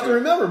So don't have to true.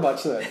 remember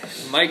much then.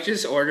 Mike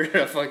just ordered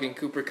a fucking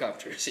Cooper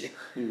Cup jersey.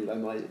 Dude, I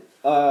might.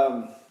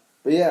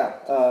 But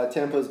yeah,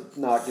 Tampa's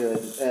not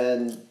good.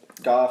 And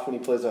Goff, when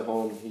he plays at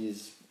home,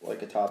 he's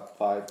like a top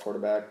 5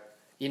 quarterback.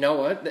 You know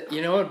what?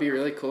 You know what would be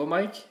really cool,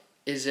 Mike?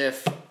 Is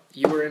if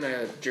you were in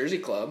a jersey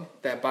club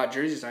that bought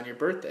jerseys on your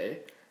birthday,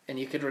 and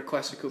you could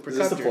request a Cooper Is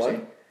Cup this a jersey.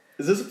 plug?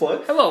 Is this a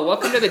plug? Hello,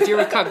 welcome to the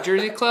Deerwood Cup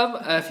Jersey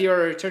Club. If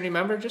you're a returning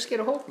member, just get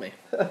a hold of me.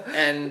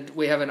 And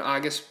we have an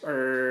August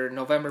or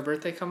November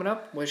birthday coming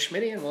up with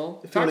Schmitty, and we'll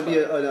If you talk want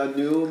to about be it. a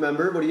new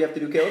member, what do you have to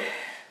do, Caleb?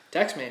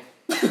 Text me.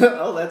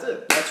 Oh, that's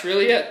it. That's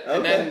really it.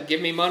 And Okay. then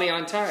give me money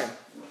on time.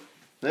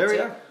 There we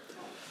That's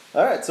are.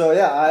 All right, so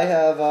yeah, I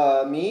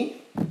have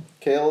me.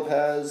 Caleb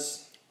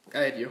has I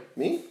had you.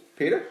 me.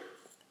 Peter.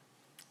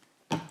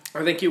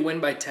 I think you win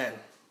by 10.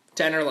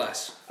 10 or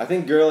less. I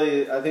think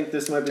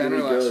this might be the 10 or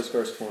week less. Gurley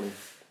scores 20.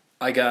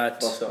 I got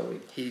Bust out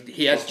week.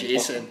 He has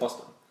Jason. Bust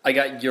out. I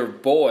got your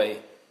boy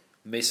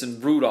Mason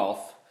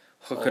Rudolph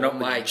hooking Oh up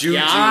my with Juju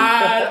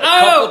God. a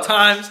couple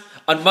times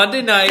on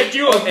Monday night Could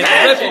you and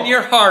imagine? ripping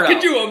your heart out.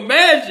 Could you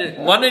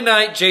imagine? Monday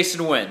night,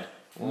 Jason win.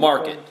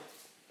 Mark it.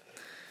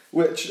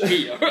 Which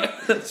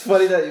it's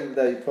funny that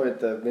you point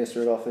the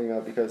Mason Rudolph thing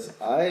out because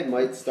I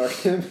might start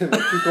him in my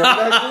 2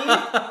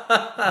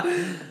 quarterback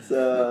league.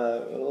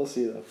 So we'll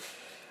see though.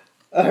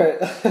 All right,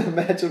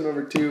 matchup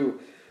number 2.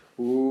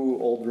 Ooh,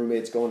 old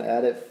roommates going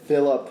at it.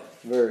 Phillip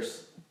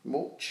versus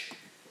Moch.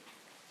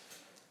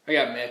 I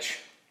got Mitch.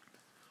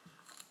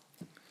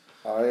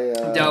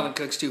 Dalvin Dalvin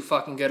Cook's too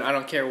fucking good. I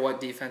don't care what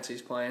defense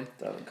he's playing.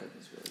 Cook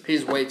is really good.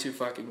 He's way too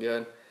fucking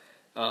good.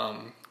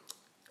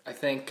 I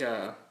think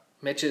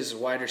Mitch's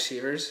wide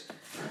receivers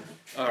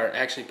are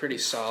actually pretty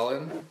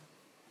solid.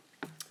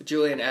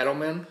 Julian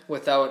Edelman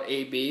without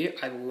AB,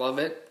 I love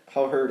it.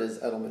 How hurt is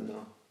Edelman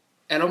now?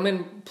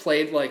 Edelman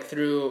played like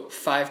through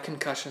 5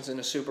 concussions in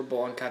a Super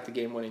Bowl and caught the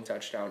game-winning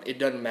touchdown. It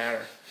doesn't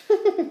matter.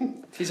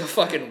 He's a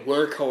fucking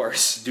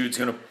workhorse. Dude's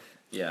gonna,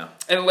 yeah.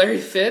 And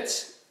Larry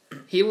Fitz,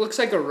 he looks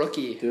like a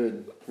rookie.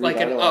 Dude, Like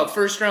a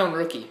first-round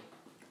rookie.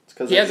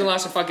 He hasn't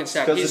lost a fucking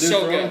step. Because He's the dude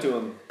so throwing good. to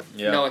him.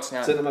 Yeah. No, it's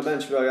not. Sitting on my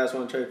bench, if you guys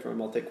want to trade for him,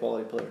 I'll take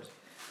quality players.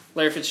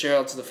 Larry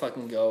Fitzgerald's the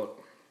fucking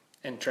GOAT.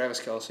 And Travis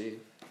Kelce,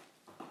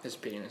 his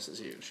penis is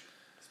huge.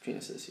 His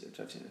penis is huge.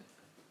 I've seen it.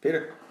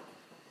 Peter.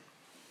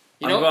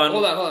 You I'm know, going-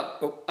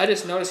 hold on. I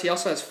just noticed he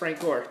also has Frank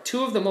Gore.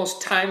 2 of the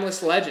most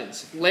timeless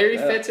legends. Larry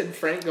Fitz and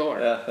Frank Gore.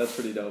 Yeah, that's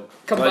pretty dope.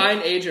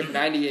 Combined age of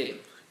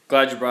 98.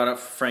 Glad you brought up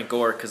Frank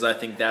Gore because I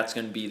think that's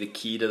going to be the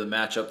key to the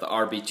matchup, the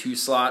RB2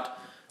 slot.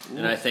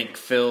 And I think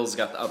Phil's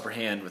got the upper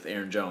hand with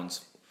Aaron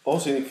Jones. Oh,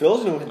 so you think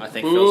Phil's going to win? I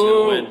think Phil's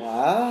going to win.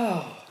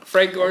 Wow.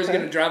 Frank Gore's Okay.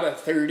 going to drop a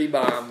 30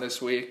 bomb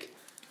this week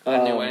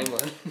at New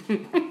England.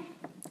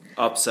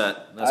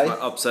 Upset. That's my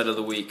upset of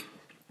the week.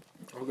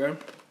 Okay.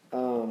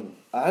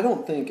 I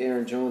don't think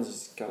Aaron Jones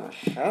is going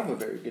to have a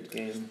very good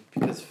game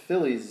because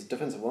Philly's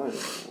defensive line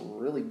is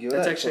really good.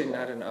 That's at actually football.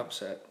 not an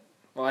upset.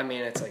 Well, I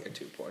mean, it's like a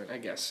 2-point, I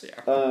guess,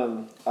 yeah.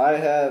 I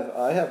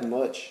have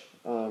much.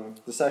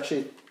 This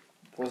actually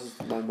was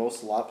my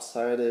most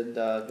lopsided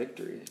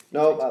victory.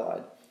 No, I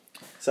lied.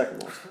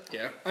 Second most.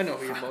 Yeah, I know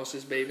who your most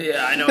is, baby.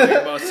 Yeah, I know who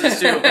your most is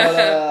too.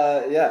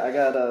 But yeah, I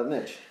got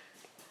Mitch.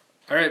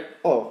 All right.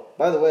 Oh,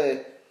 by the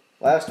way,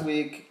 last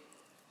week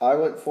I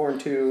went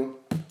 4-2,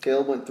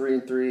 Caleb went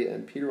 3-3,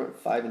 and Peter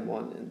went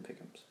 5-1 in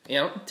pick'ems. You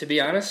know, to be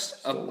honest,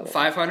 Still not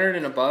 500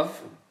 and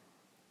above,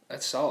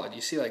 that's solid.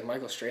 You see, like,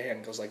 Michael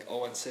Strahan goes like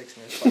 0-6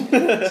 in his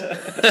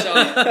fucking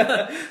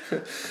solid.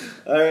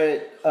 All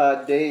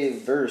right,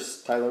 Dave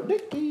versus Tyler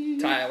Dickey.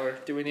 Tyler,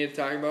 do we need to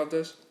talk about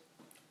this?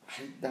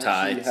 Actually, you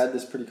Tied. had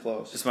this pretty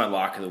close. It's my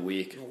lock of the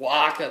week.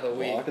 Lock of the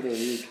week. Lock of the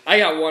week. I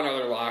got one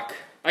other lock.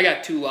 I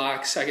got 2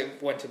 locks.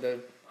 went to the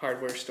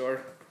hardware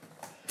store.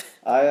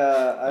 I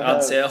On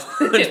have, sale.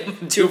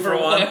 2 for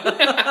 1.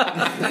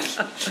 I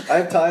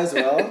have tie as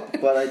well,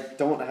 but I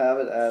don't have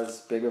it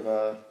as big of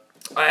a.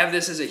 I have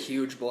this as a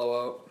huge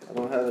blowout. I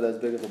don't have it as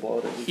big of a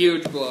blowout. as you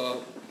Huge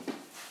blowout.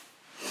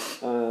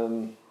 Yeah,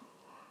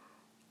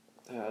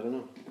 I don't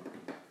know.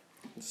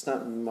 It's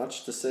not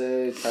much to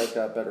say. Ty's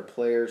got better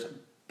players,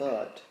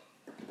 but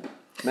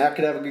Matt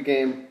could have a good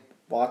game.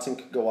 Watson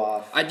could go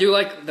off. I do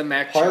like the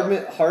Mac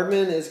Chubb.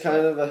 Hardman is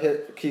kind of a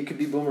hit. He could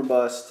be boom or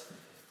bust.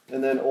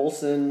 And then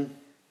Olsen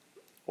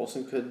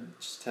could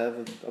just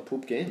have a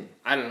poop game.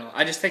 I don't know.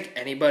 I just think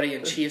anybody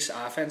in Chiefs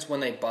offense, when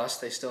they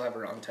bust, they still have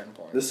around 10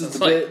 points. This So is it's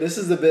the like, big. This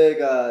is the big.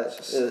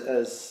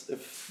 As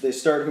if they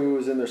start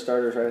who's in their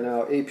starters right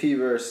now, AP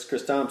versus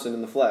Chris Thompson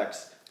in the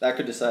flex. That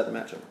could decide the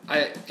matchup.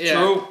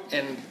 True.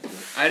 And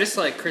I just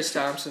like Chris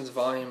Thompson's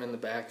volume in the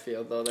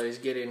backfield, though, that he's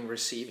getting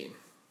receiving.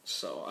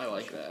 So I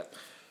like that.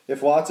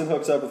 If Watson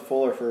hooks up with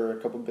Fuller for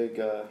a couple big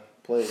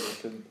plays,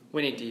 it could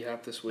We need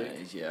D-Hop this week.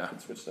 Yeah.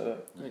 switch that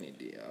up. We need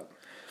D-Hop.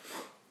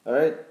 All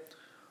right.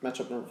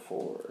 Matchup number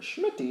 4.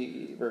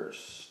 Schmitty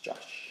versus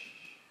Josh.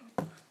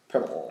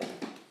 Pebble.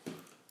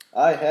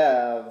 I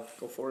have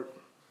Go for it.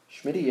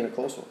 Schmitty in a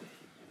close one.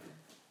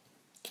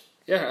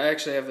 Yeah, I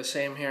actually have the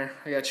same here.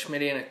 I got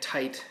Schmitty in a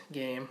tight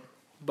game,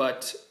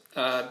 but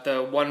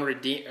The one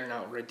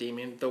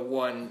the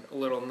one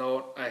little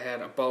note I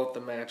had about the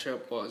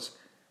matchup was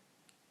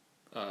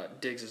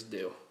Diggs is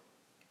due.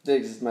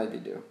 Diggs might be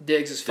due.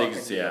 Diggs is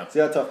fucking due. Yeah. It's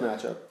got a tough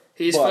matchup.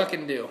 He's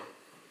fucking due.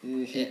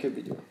 He could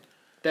be due.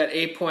 That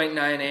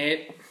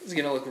 8.98 is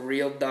going to look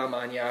real dumb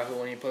on Yahoo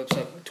when he puts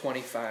up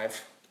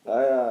 25.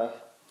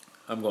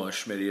 I'm going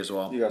Schmitty as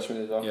well. You got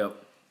Schmitty as well?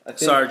 Yep.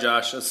 Sorry,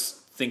 Josh. I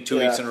think 2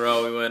 weeks in a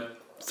row we went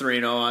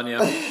 3-0 on you.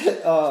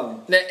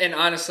 And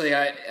honestly,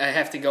 I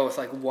have to go with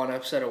like one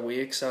upset a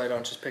week, so I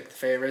don't just pick the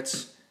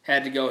favorites.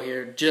 Had to go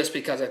here just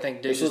because I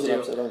think Diggs is due.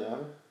 Upset on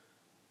Yahoo?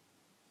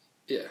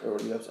 Yeah. Or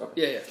what are you upset?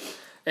 Okay. Yeah.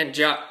 And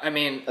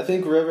I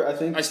think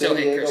I still San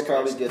hate Diego Chris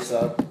probably Carson. gets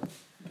up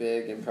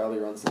big and probably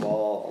runs the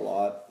ball a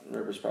lot.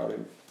 Rivers probably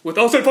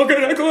Without that fucking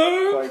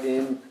heckler! quite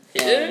game.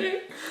 Yeah.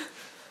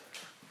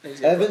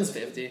 Evans,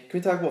 50. Can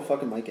we talk about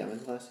fucking Mike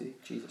Evans last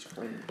week? Jesus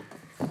Christ.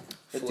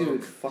 That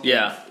dude fucking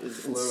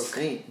is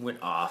insane.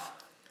 Went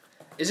off.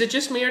 Is it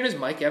just me or does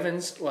Mike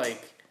Evans,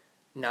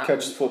 not...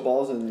 Catches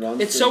footballs and runs.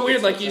 It's so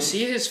weird, you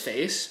see his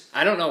face.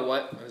 I don't know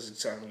what... Does it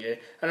sound gay?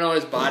 I don't know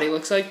what his body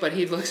looks like, but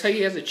he looks like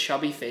he has a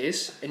chubby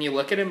face. And you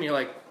look at him and you're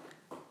like,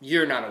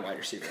 you're not a wide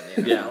receiver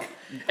in the NFL. Yeah.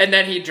 And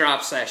then he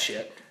drops that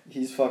shit.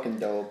 He's fucking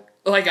dope.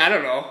 I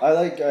don't know. I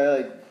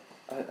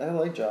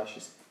like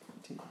Josh's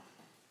team.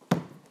 I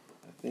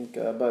think,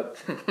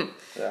 but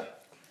yeah.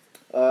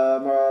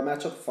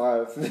 Matchup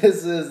 5.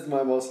 This is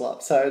my most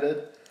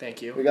lopsided.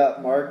 Thank you. We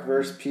got Mark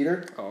versus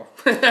Peter. Oh.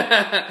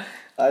 I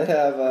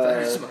have.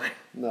 That's mine.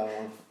 No,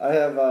 I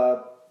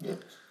have.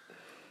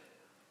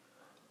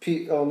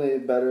 Pete only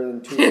better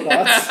than 2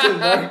 spots than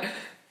Mark.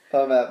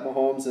 I'm at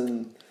Mahomes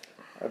and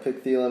I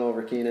picked Thielen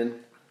over Keenan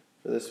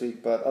for this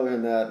week, but other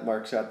than that,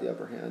 Mark's got the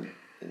upper hand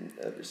in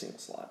every single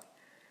slot.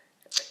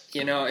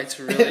 It's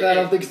really... And I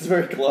don't think it's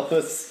very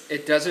close.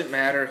 It doesn't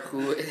matter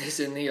who is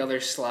in the other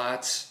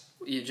slots.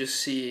 You just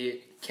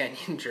see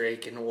Kenyon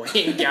Drake and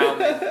Wayne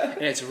Gallman,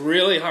 and it's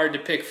really hard to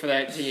pick for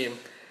that team.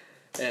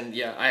 And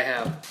yeah, I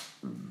have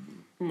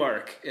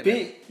Mark.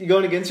 Pete, you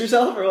going against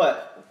yourself or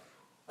what?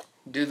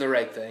 Do the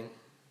right thing.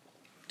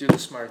 Do the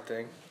smart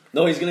thing.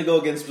 No, he's going to go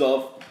against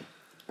himself.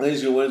 And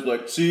he's going to win. He's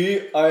like,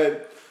 see, I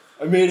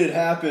made it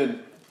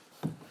happen.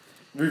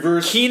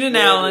 Reverse. Keenan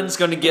Allen's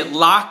going to get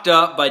locked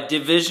up by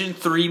Division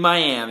III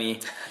Miami.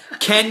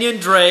 Kenyon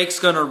Drake's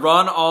going to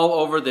run all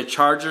over the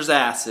Chargers'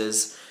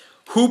 asses.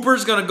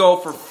 Hooper's going to go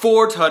for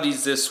 4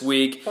 tutties this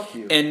week. Fuck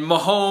you. And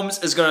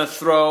Mahomes is going to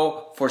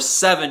throw for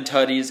 7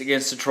 tutties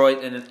against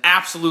Detroit in an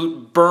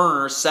absolute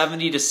burner,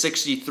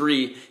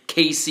 70-63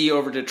 KC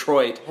over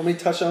Detroit. How many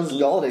touchdowns is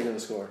Galladay going to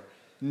score?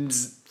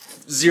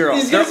 0.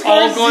 He's They're gonna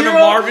all score going 0? to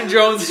Marvin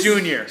Jones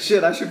Jr.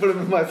 Shit, I should put him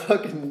in my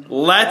fucking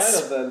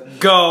Let's lineup then.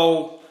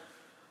 go.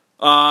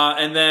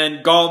 And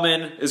then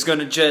Gallman is going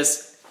to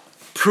just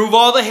prove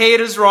all the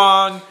haters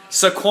wrong.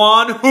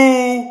 Saquon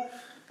who?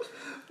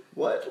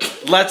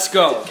 What? Let's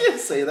go. You can't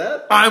say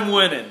that. I'm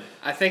winning.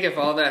 I think if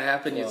all that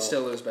happened, you'd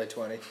still lose by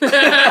 20.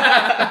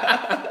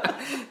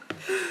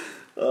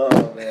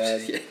 Oh,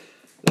 man.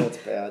 That's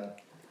bad.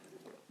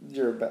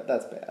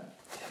 That's bad.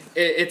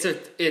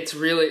 It's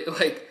really,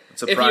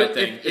 It's a pride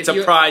thing. It's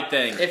a pride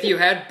thing. If you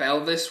had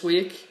Bell this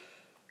week,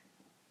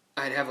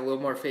 I'd have a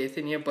little more faith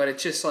in you, but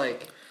it's just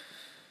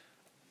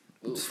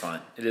It's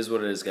fine. It is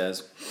what it is,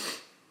 guys.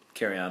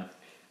 Carry on.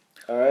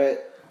 All right.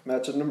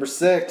 Matchup number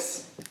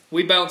 6.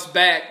 we bounce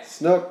back.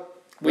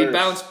 Snook. We versus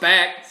bounce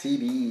back.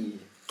 CB.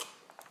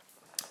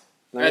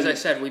 As I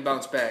said, we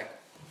bounce back.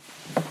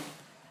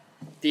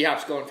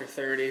 D-Hop's going for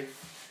 30.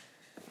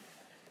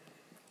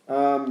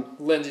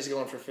 Lindsey's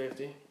going for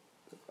 50.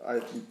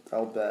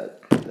 I'll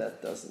bet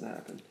that doesn't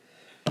happen.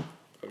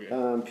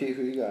 Okay. Pete,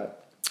 who you got?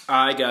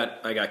 I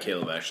got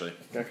Caleb actually.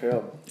 Got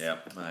Caleb.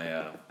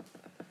 Yeah.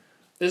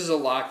 This is a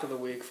lock of the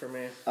week for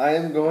me. I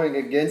am going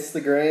against the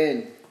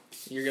grain.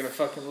 You're going to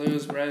fucking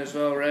lose. Might as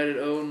well write it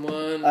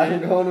 0-1.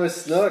 I'm going with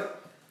Snook.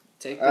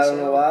 Take this I don't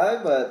know out.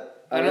 why,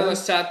 but I know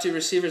those top 2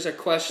 receivers are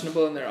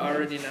questionable and they're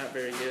already not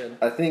very good.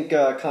 I think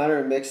Connor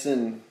and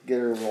Mixon get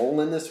her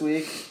rolling this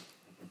week.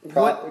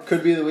 It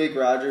could be the week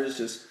Rodgers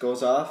just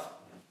goes off.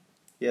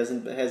 He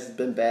hasn't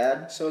been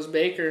bad. So is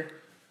Baker.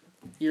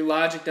 Your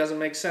logic doesn't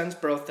make sense,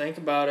 bro. Think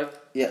about it.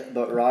 Yeah,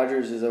 but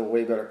Rodgers is a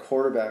way better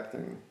quarterback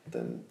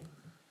than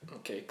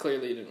Okay,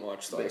 clearly you didn't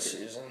watch the last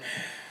season.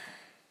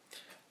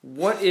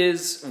 What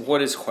is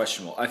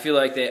questionable? I feel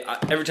like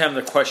every time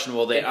they're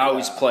questionable, they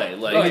always play.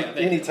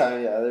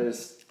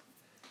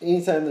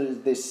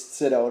 anytime they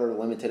sit out or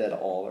limited at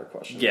all, they're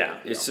questionable. Yeah,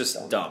 it's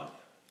just dumb.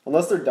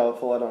 Unless they're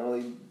doubtful, I don't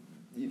really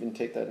even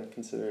take that into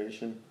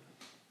consideration.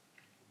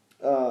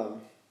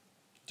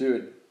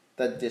 Dude,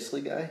 that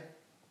Disley guy,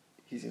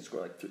 he's gonna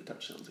score 3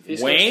 touchdowns.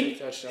 Wayne?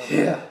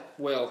 Yeah.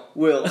 Will.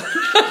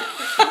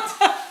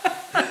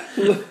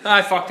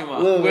 I fucked him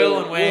up.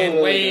 Will and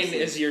Wayne. Wayne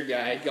is your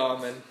guy,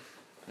 Gallman.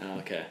 Oh,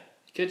 okay.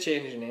 You could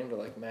change your name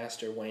to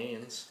Master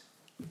Wayne's.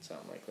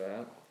 Something like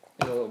that.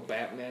 Like a little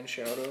Batman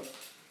shout out.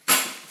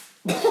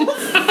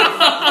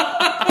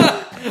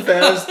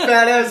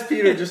 Fat ass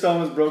Peter just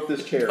almost broke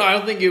this chair. I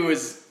don't think it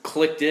was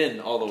clicked in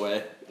all the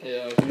way.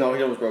 Yeah. No,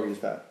 he almost broke his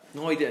fat.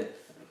 No, he did.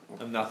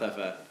 I'm not that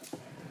fat.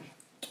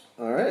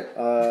 All right.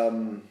 I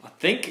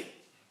think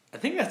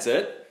that's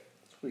it.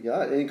 We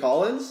got any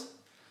call-ins?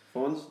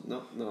 Phones?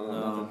 No, nothing.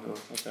 No.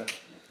 Okay.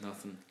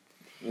 Nothing.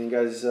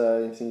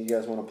 Anything you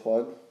guys want to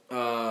plug?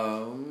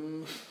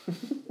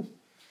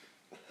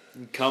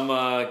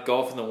 Come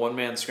golf in the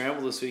one-man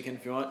scramble this weekend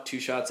if you want. 2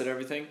 shots at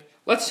everything.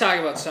 Let's talk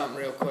about something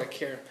real quick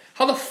here.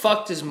 How the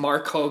fuck does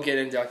Mark Ho get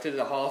inducted to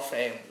the Hall of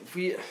Fame?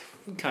 We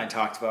kind of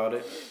talked about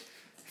it.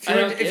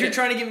 If you're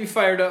trying to get me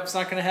fired up, it's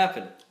not going to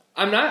happen.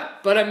 I'm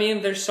not, but I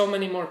mean, there's so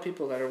many more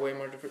people that are way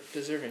more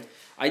deserving.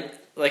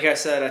 Like I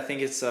said, I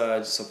think it's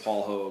just a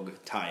Paul Hogue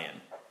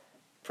tie-in.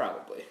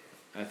 Probably.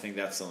 I think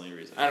that's the only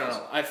reason. I don't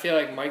know. I feel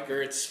like Mike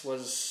Gertz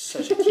was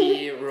such a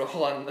key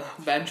role on the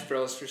bench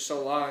pros for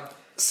so long.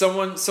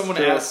 Someone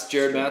asked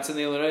Jared Mattson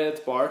the other night at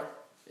the bar.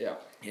 Yeah.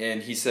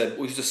 And he said,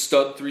 well, he's a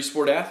stud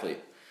 3-sport athlete.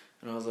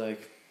 And I was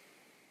like,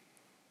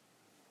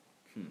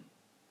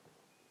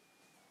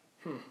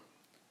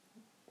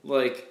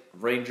 Like,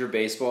 Ranger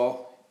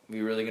baseball,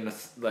 we really going to,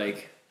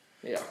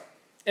 Yeah.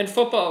 In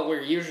football,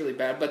 we're usually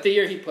bad, but the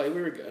year he played,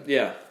 we were good.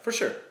 Yeah, for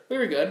sure. We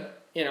were good,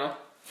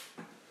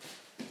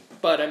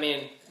 But, I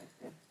mean,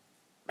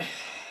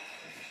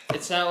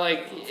 it's not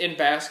like in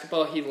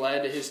basketball he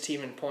led his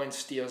team in points,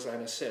 steals,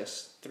 and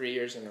assists 3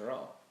 years in a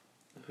row.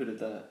 Who did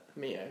that?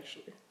 Me,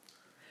 actually.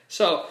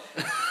 So,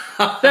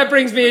 that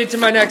brings me to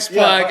my next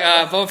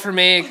plug. Vote for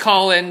me.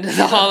 Call in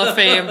the Hall of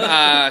Fame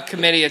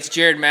committee. It's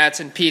Jared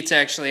Mattson. Pete's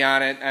actually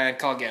on it. And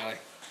call Gally.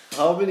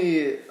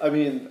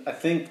 I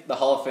think the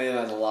Hall of Fame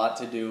has a lot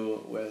to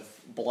do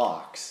with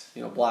blocks.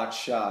 Blocked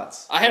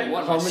shots. I had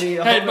one. How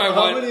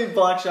many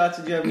block shots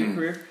did you have in your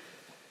career?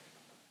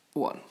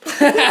 One.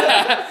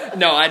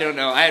 No, I don't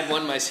know. I had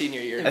one my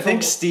senior year. I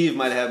think Steve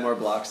might have had more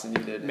blocks than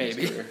you did.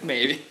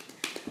 Maybe.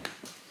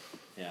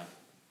 Yeah.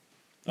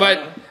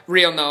 But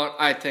real note,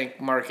 I think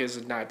Mark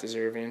is not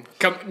deserving.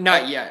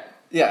 Not yet.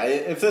 Yeah,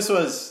 if this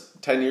was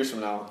 10 years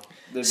from now,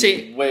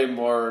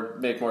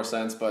 it'd make more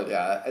sense. But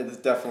yeah, it's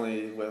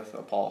definitely with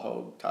a Paul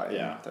Hogue type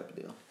of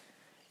deal.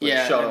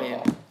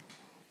 Paul.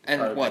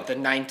 And the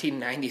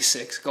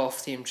 1996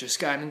 golf team just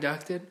got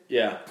inducted?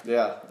 Yeah.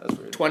 Yeah, that's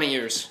weird. 20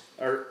 years.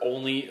 Not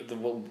only.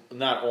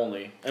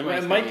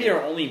 It might be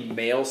our only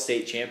male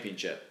state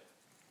championship.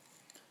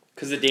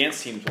 Because the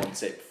dance team's won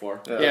state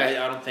before.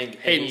 Yeah. I don't think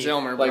Hayden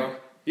Zilmer, bro.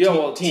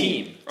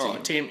 Team. Oh,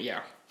 team,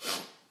 yeah.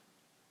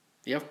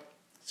 Yep.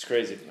 It's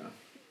crazy. Yeah.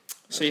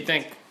 So you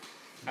think,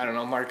 I don't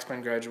know, Mark's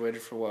been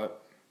graduated for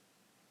what?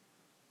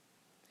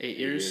 8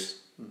 years?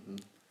 Mm-hmm.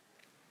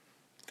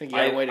 I think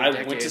I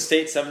went to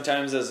state 7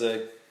 times as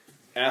a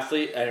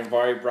athlete, and I've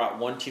already brought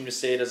 1 team to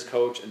state as a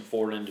coach and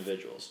 4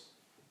 individuals.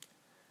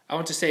 I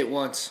went to state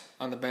once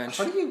on the bench.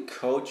 How do you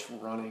coach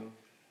running?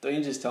 Don't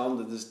you just tell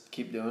them to just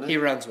keep doing it? He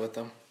runs with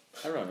them.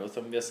 I run with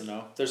them, yes and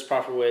no. There's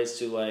proper ways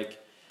to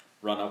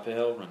run up a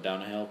hill, run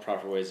down a hill,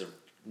 proper ways to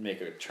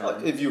make a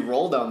turn. If you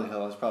roll down the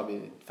hill, it's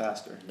probably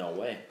faster. No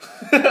way.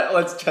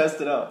 Let's test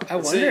it out.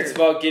 It's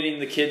about getting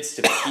the kids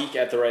to peak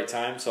at the right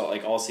time. So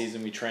all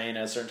season we train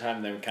at a certain time,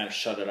 and then we kind of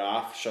shut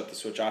the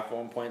switch off at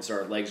one point, so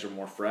our legs are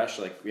more fresh.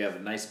 We have a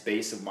nice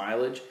base of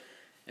mileage,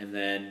 and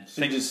then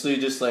you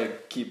just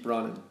keep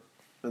running,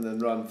 and then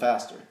run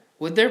faster.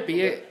 Would there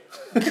be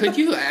could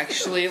you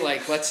actually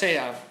let's say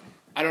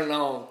I don't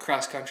know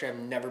cross country. I've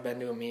never been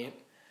to a meet,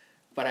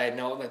 but I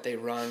know that they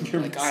run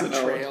on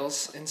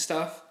trails and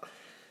stuff.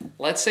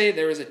 Let's say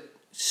there was a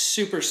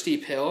super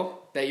steep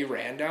hill that you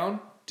ran down.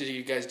 Did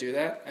you guys do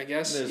that? I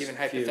guess even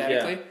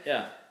hypothetically.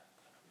 Yeah.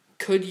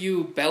 Could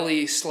you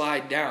belly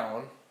slide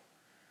down?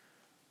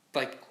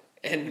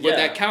 And would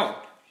that count?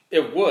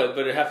 It would,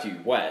 but it'd have to be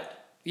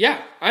wet.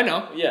 Yeah, I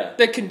know. Yeah.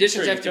 The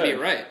conditions have to be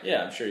right.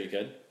 Yeah, I'm sure you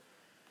could.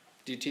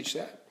 Do you teach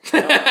that? No,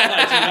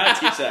 I do not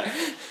teach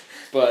that.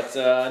 But,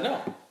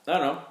 no. I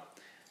don't know.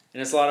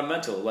 And it's a lot of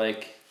mental.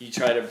 You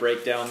try to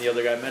break down the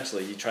other guy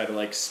mentally. You try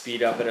to,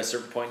 speed up at a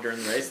certain point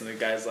during the race, and the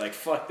guy's like,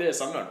 fuck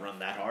this, I'm not going to run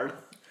that hard.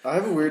 I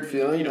have a weird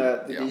feeling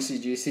that the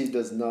DCGC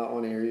does not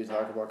want to hear you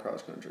talk about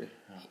cross country.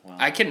 Oh, wow.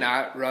 I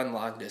cannot run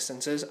long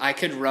distances. I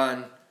could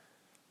run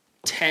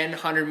 10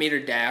 100-meter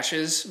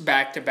dashes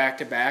back to back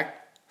to back.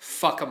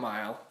 Fuck a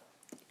mile.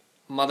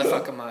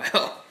 Motherfuck a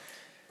mile.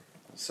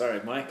 Sorry,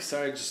 Mike.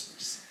 Sorry,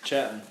 just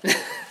chatting.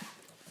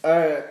 All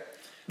right.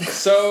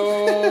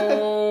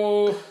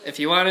 So, if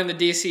you want in the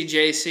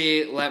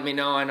DCJC, let me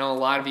know. I know a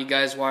lot of you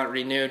guys want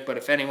renewed, but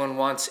if anyone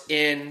wants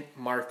in,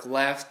 Mark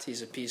left.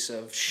 He's a piece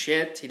of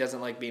shit. He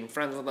doesn't like being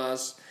friends with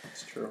us.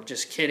 It's true.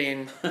 Just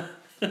kidding.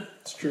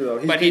 It's true, though.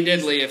 He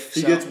did leave.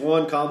 He gets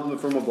one compliment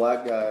from a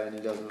black guy, and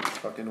he doesn't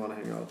fucking want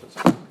to hang out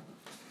with us.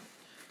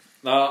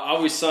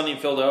 Always Sunny in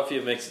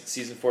Philadelphia makes it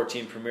season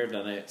 14 premiere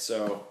tonight,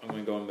 so I'm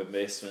going to go in my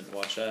basement and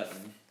watch that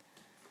in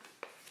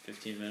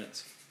 15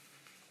 minutes.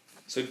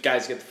 So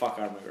guys, get the fuck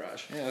out of my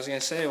garage. Yeah, I was going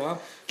to say,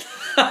 well.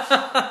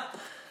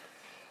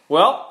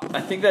 Well,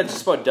 I think that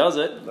just about does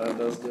it. That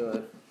does do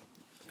it.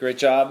 Great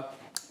job.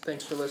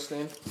 Thanks for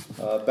listening.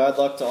 Bad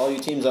luck to all you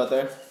teams out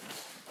there.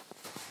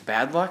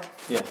 Bad luck?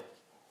 Yeah.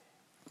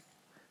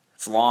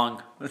 It's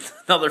long. It's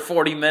another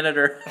 40-minute.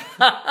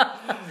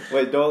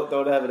 Wait,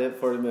 don't have it hit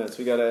 40 minutes.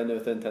 We gotta end it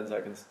within 10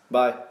 seconds.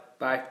 Bye.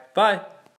 Bye. Bye.